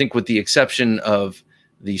 I think with the exception of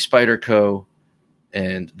the Spyderco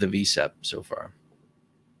and the VSEP so far.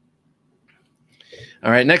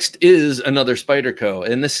 All right, next is another Spyderco,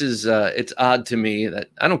 and this is it's odd to me that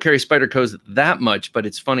I don't carry Spydercos that much, but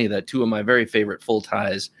it's funny that two of my very favorite full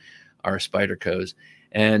ties are Spydercos.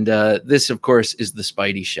 And this, of course, is the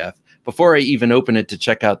Spidey Chef. Before I even open it to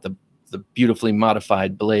check out the beautifully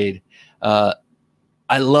modified blade, I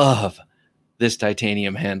love this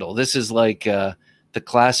titanium handle. This is like the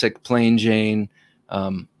classic plain Jane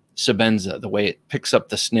Sebenza, the way it picks up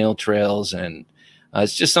the snail trails, and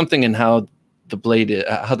it's just something in how the blade,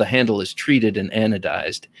 how the handle is treated and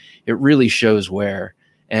anodized. It really shows wear,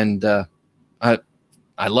 and I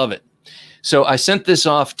love it. So I sent this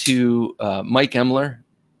off to Mike Emler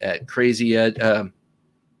at Crazy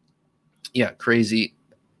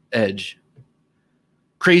Edge.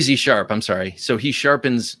 Crazy Sharp, I'm sorry. So he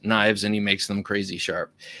sharpens knives and he makes them crazy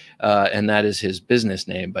sharp. And that is his business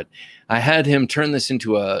name. But I had him turn this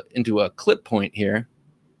into a clip point here.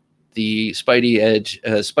 The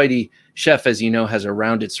Spidey Chef, as you know, has a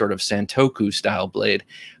rounded sort of Santoku style blade.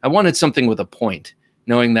 I wanted something with a point,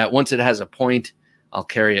 knowing that once it has a point, I'll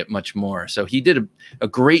carry it much more. So he did a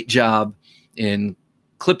great job in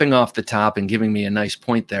clipping off the top and giving me a nice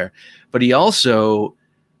point there. But he also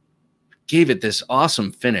gave it this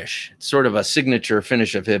awesome finish. It's sort of a signature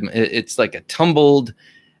finish of him. It's like a tumbled,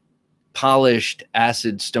 polished,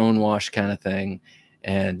 acid stonewash kind of thing.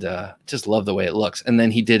 And just love the way it looks. And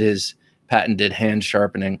then he did his patented hand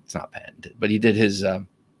sharpening. It's not patented, but he did his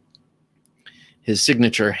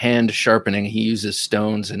signature hand sharpening. He uses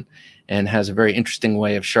stones and has a very interesting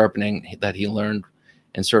way of sharpening that he learned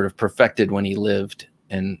and sort of perfected when he lived.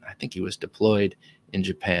 And I think he was deployed in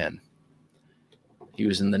Japan. He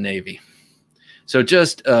was in the Navy. So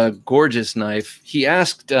just a gorgeous knife. He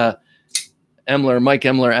asked Mike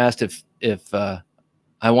Emler asked if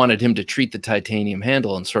I wanted him to treat the titanium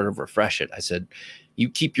handle and sort of refresh it. I said, you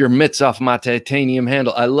keep your mitts off my titanium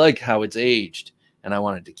handle. I like how it's aged, and I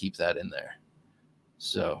wanted to keep that in there.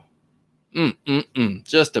 So,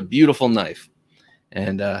 just a beautiful knife.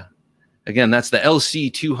 And again, that's the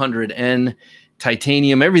LC200N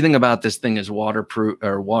titanium. Everything about this thing is waterproof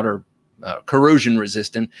or corrosion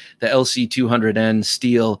resistant. The LC200N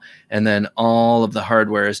steel, and then all of the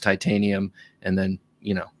hardware is titanium, and then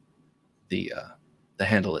the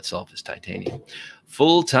handle itself is titanium,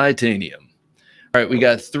 full titanium. All right, we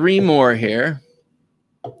got three more here.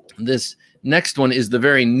 This next one is the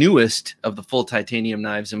very newest of the full titanium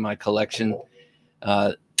knives in my collection.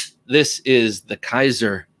 This is the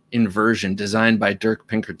Kaiser inversion, designed by Dirk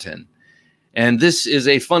Pinkerton. And this is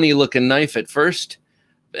a funny looking knife at first,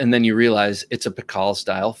 and then you realize it's a Pikal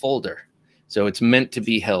style folder. So it's meant to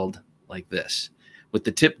be held like this, with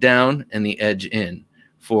the tip down and the edge in,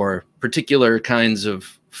 for particular kinds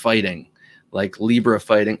of fighting, like Libra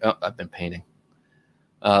fighting. Oh, I've been painting.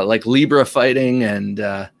 Like Libra fighting and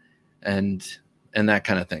that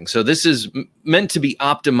kind of thing. So this is meant to be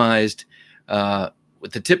optimized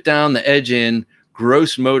with the tip down, the edge in,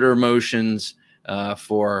 gross motor motions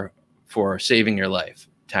for saving your life,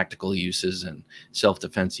 tactical uses and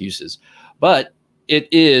self-defense uses. But it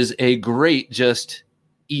is a great just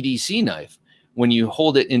EDC knife. When you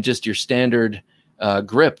hold it in just your standard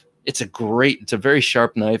grip, it's a very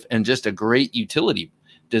sharp knife and just a great utility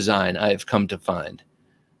design, I've come to find.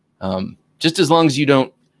 Just as long as you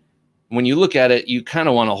don't, when you look at it, you kind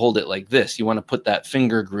of want to hold it like this. You want to put that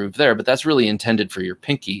finger groove there, but that's really intended for your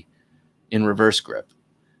pinky in reverse grip.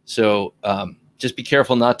 So just be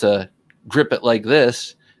careful not to grip it like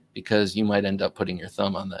this, because you might end up putting your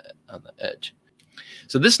thumb on the edge.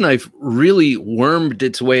 So this knife really wormed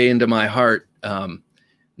its way into my heart,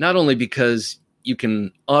 not only because you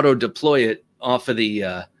can auto deploy it off of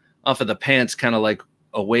the pants, kind of like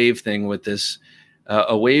a wave thing with this,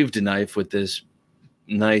 a waved knife with this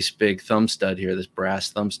nice big thumb stud here, this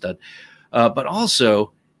brass thumb stud, but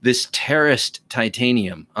also this terraced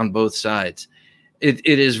titanium on both sides. It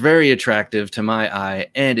is very attractive to my eye,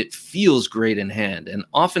 and it feels great in hand. And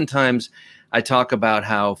oftentimes I talk about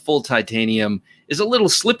how full titanium is a little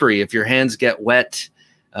slippery if your hands get wet.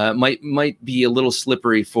 Might be a little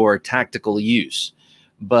slippery for tactical use,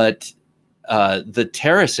 but the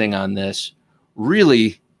terracing on this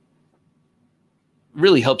really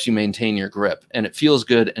helps you maintain your grip, and it feels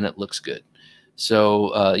good and it looks good.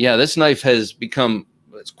 So yeah, this knife has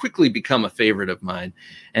quickly become a favorite of mine,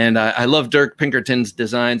 and I love Dirk Pinkerton's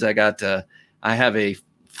designs. I have a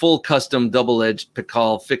full custom double-edged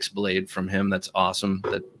Pikal fixed blade from him. That's awesome.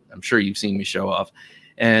 That I'm sure you've seen me show off.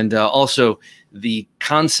 And also the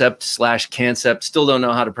concept/cancept, still don't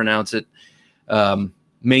know how to pronounce it,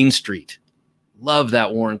 Main Street. Love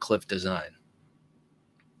that Warncliffe design.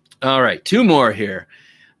 All right, two more here.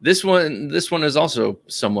 This one is also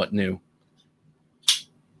somewhat new.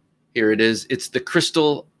 Here it is. It's the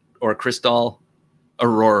Crystal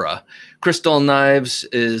Aurora. Crystal Knives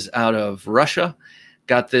is out of Russia.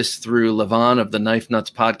 Got this through Levon of the Knife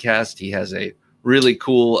Nuts podcast. He has a really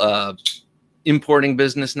cool importing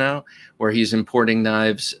business now, where he's importing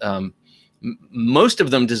knives, most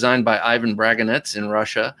of them designed by Ivan Braganets in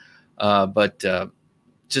Russia, but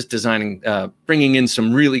just designing, bringing in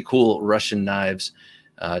some really cool Russian knives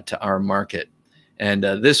to our market. And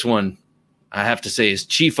this one, I have to say, is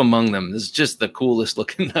chief among them. This is just the coolest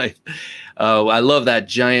looking knife. I love that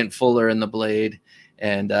giant fuller in the blade.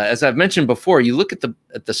 And as I've mentioned before, you look at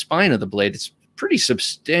the spine of the blade, it's pretty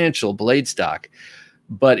substantial blade stock,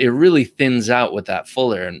 but it really thins out with that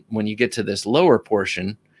fuller. And when you get to this lower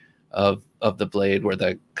portion of the blade where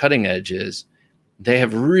the cutting edge is, they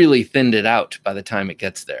have really thinned it out by the time it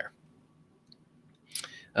gets there.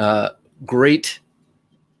 Great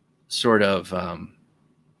sort of,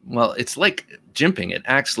 well, it's like jimping. It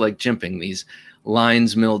acts like jimping. These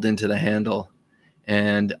lines milled into the handle,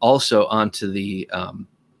 and also onto the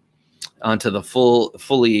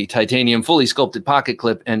fully titanium, fully sculpted pocket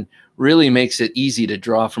clip, and really makes it easy to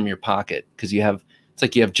draw from your pocket, because it's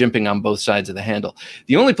like you have jimping on both sides of the handle.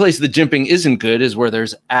 The only place the jimping isn't good is where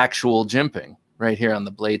there's actual jimping, right here on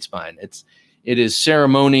the blade spine. It is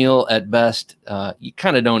ceremonial at best. You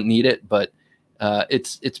kind of don't need it, but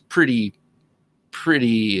it's pretty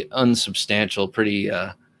unsubstantial,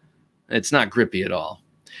 it's not grippy at all.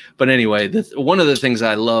 But anyway, one of the things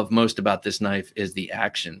I love most about this knife is the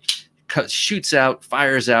action. Shoots out,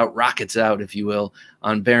 fires out, rockets out, if you will,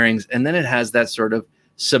 on bearings, and then it has that sort of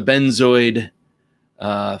sebenzoid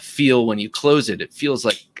feel when you close it. It feels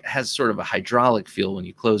like it has sort of a hydraulic feel when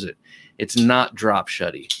you close it. It's not drop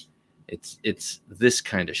shutty. It's this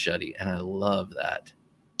kind of shutty, and I love that.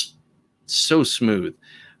 It's so smooth.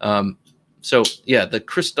 So yeah, the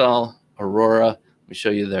Crystal Aurora. Let me show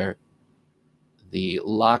you there. The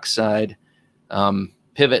lock side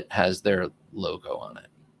pivot has their logo on it.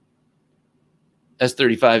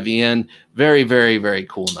 S35VN, very, very, very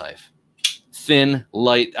cool knife. Thin,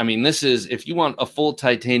 light. I mean, this is, if you want a full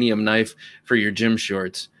titanium knife for your gym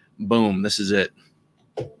shorts, boom, this is it.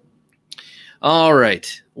 All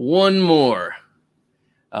right, one more.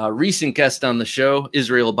 Recent guest on the show,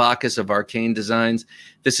 Israel Bacchus of Arcane Designs.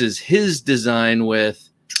 This is his design with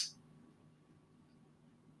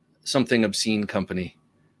something obscene company,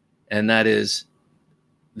 and that is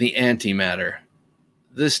the Antimatter.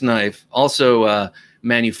 This knife, also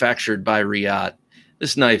manufactured by Riyadh.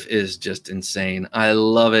 This knife is just insane. I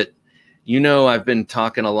love it. You know, I've been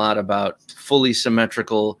talking a lot about fully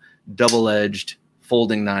symmetrical, double-edged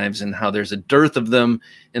folding knives and how there's a dearth of them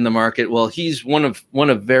in the market. Well, he's one of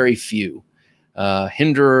very few.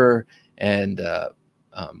 Hinderer and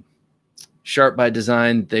Sharp by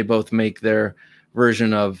Design, they both make their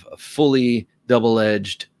version of fully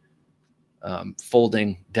double-edged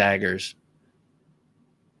folding daggers.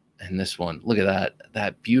 And this one, look at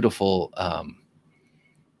that beautiful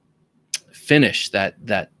finish,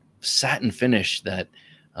 that satin finish that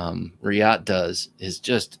Riyadh does is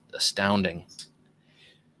just astounding.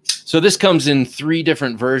 So this comes in 3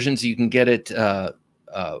 different versions. You can get it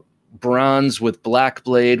bronze with black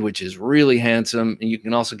blade, which is really handsome, and you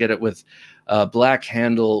can also get it with black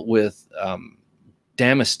handle with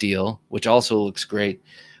Damasteel, which also looks great.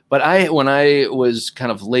 But when I was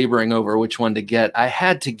kind of laboring over which one to get, I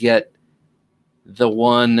had to get the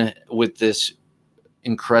one with this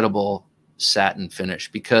incredible satin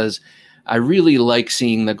finish, because I really like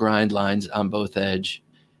seeing the grind lines on both edge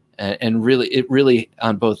and really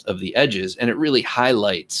on both of the edges, and it really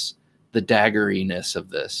highlights the daggeriness of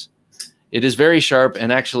this. It is very sharp,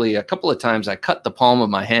 and actually a couple of times I cut the palm of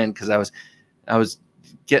my hand because I was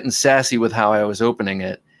getting sassy with how I was opening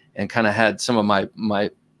it, and kind of had some of my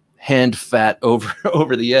hand fat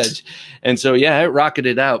over the edge. And so, yeah, it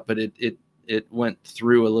rocketed out, but it went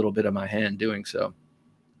through a little bit of my hand doing so.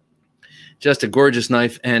 Just a gorgeous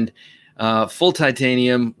knife, and full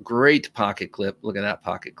titanium, great pocket clip. Look at that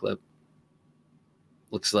pocket clip.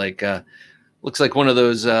 Looks like one of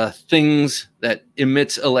those things that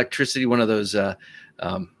emits electricity, one of those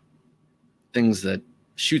things that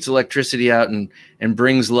shoots electricity out and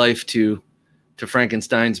brings life to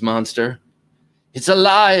Frankenstein's monster. It's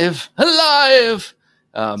alive, alive.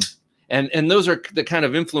 And those are the kind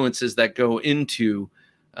of influences that go into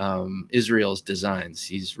Israel's designs.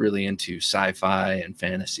 He's really into sci-fi and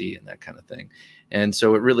fantasy and that kind of thing. And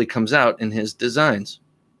so it really comes out in his designs.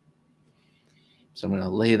 So I'm going to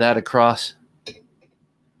lay that across.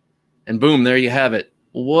 And boom, there you have it.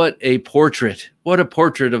 What a portrait. What a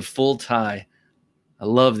portrait of full tie. I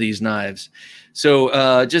love these knives.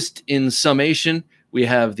 So just in summation, we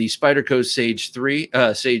have the Spyderco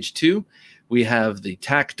Sage 2. We have the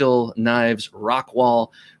Tactile Knives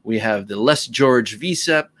Rockwall. We have the Les George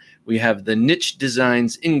VSEP. We have the Niche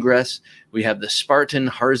Designs Ingress. We have the Spartan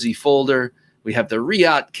Harzy Folder. We have the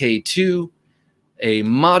Riot K2, a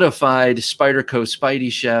modified Spyderco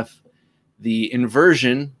Spidey Chef, the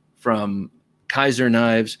Inversion from Kaiser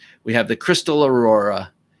Knives. We have the Crystal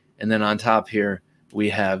Aurora. And then on top here, we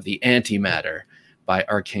have the Antimatter by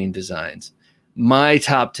Arcane Designs. My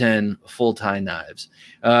top 10 full tie knives.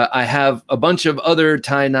 I have a bunch of other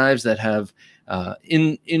tie knives that have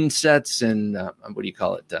insets and what do you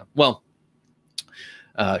call it?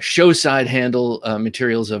 Show side handle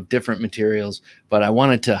materials of different materials, but I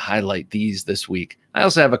wanted to highlight these this week. I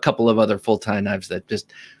also have a couple of other full tie knives that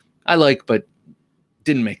just I like, but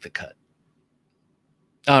didn't make the cut.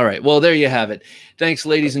 All right, well, there you have it. Thanks,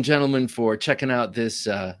 ladies and gentlemen, for checking out this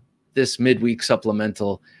this midweek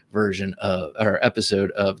supplemental version of our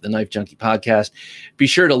episode of the Knife Junkie podcast. Be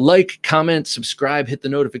sure to like, comment, subscribe, hit the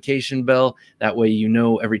notification bell. That way, you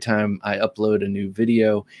know, every time I upload a new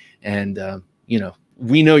video, and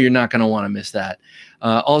we know you're not going to want to miss that.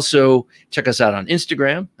 Also, check us out on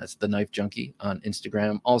Instagram. That's the Knife Junkie on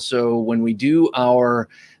Instagram. Also, when we do our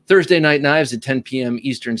Thursday Night Knives at 10 p.m.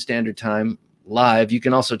 Eastern Standard Time live, you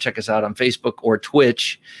can also check us out on Facebook or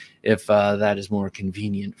Twitch if that is more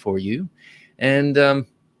convenient for you. And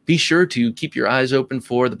be sure to keep your eyes open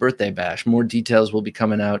for the birthday bash. More details will be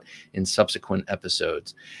coming out in subsequent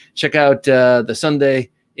episodes. Check out the Sunday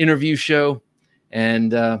interview show.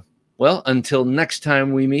 And, well, until next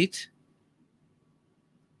time we meet,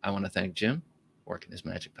 I want to thank Jim, working his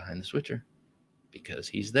magic behind the switcher, because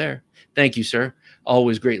he's there. Thank you, sir.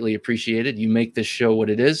 Always greatly appreciated. You make this show what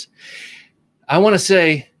it is. I want to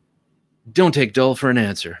say, don't take dull for an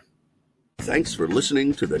answer. Thanks for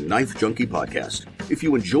listening to the Knife Junkie podcast. If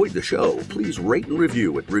you enjoyed the show, please rate and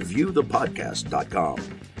review at reviewthepodcast.com.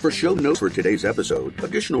 For show notes for today's episode,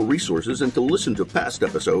 additional resources, and to listen to past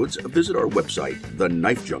episodes, visit our website,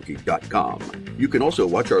 TheKnifeJunkie.com. You can also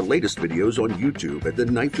watch our latest videos on YouTube at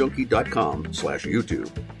TheKnifeJunkie.com/YouTube.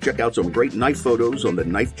 Check out some great knife photos on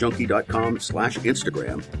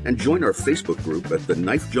TheKnifeJunkie.com/Instagram, and join our Facebook group at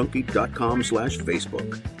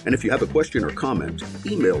TheKnifeJunkie.com/Facebook. And if you have a question or comment,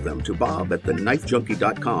 email them to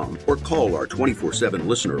bob@TheKnifeJunkie.com or call our 24/7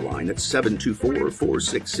 listener line at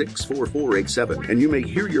 724-466-4487, and you may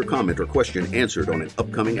hear your comment or question answered on an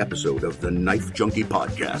upcoming episode of the Knife Junkie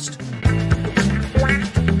podcast.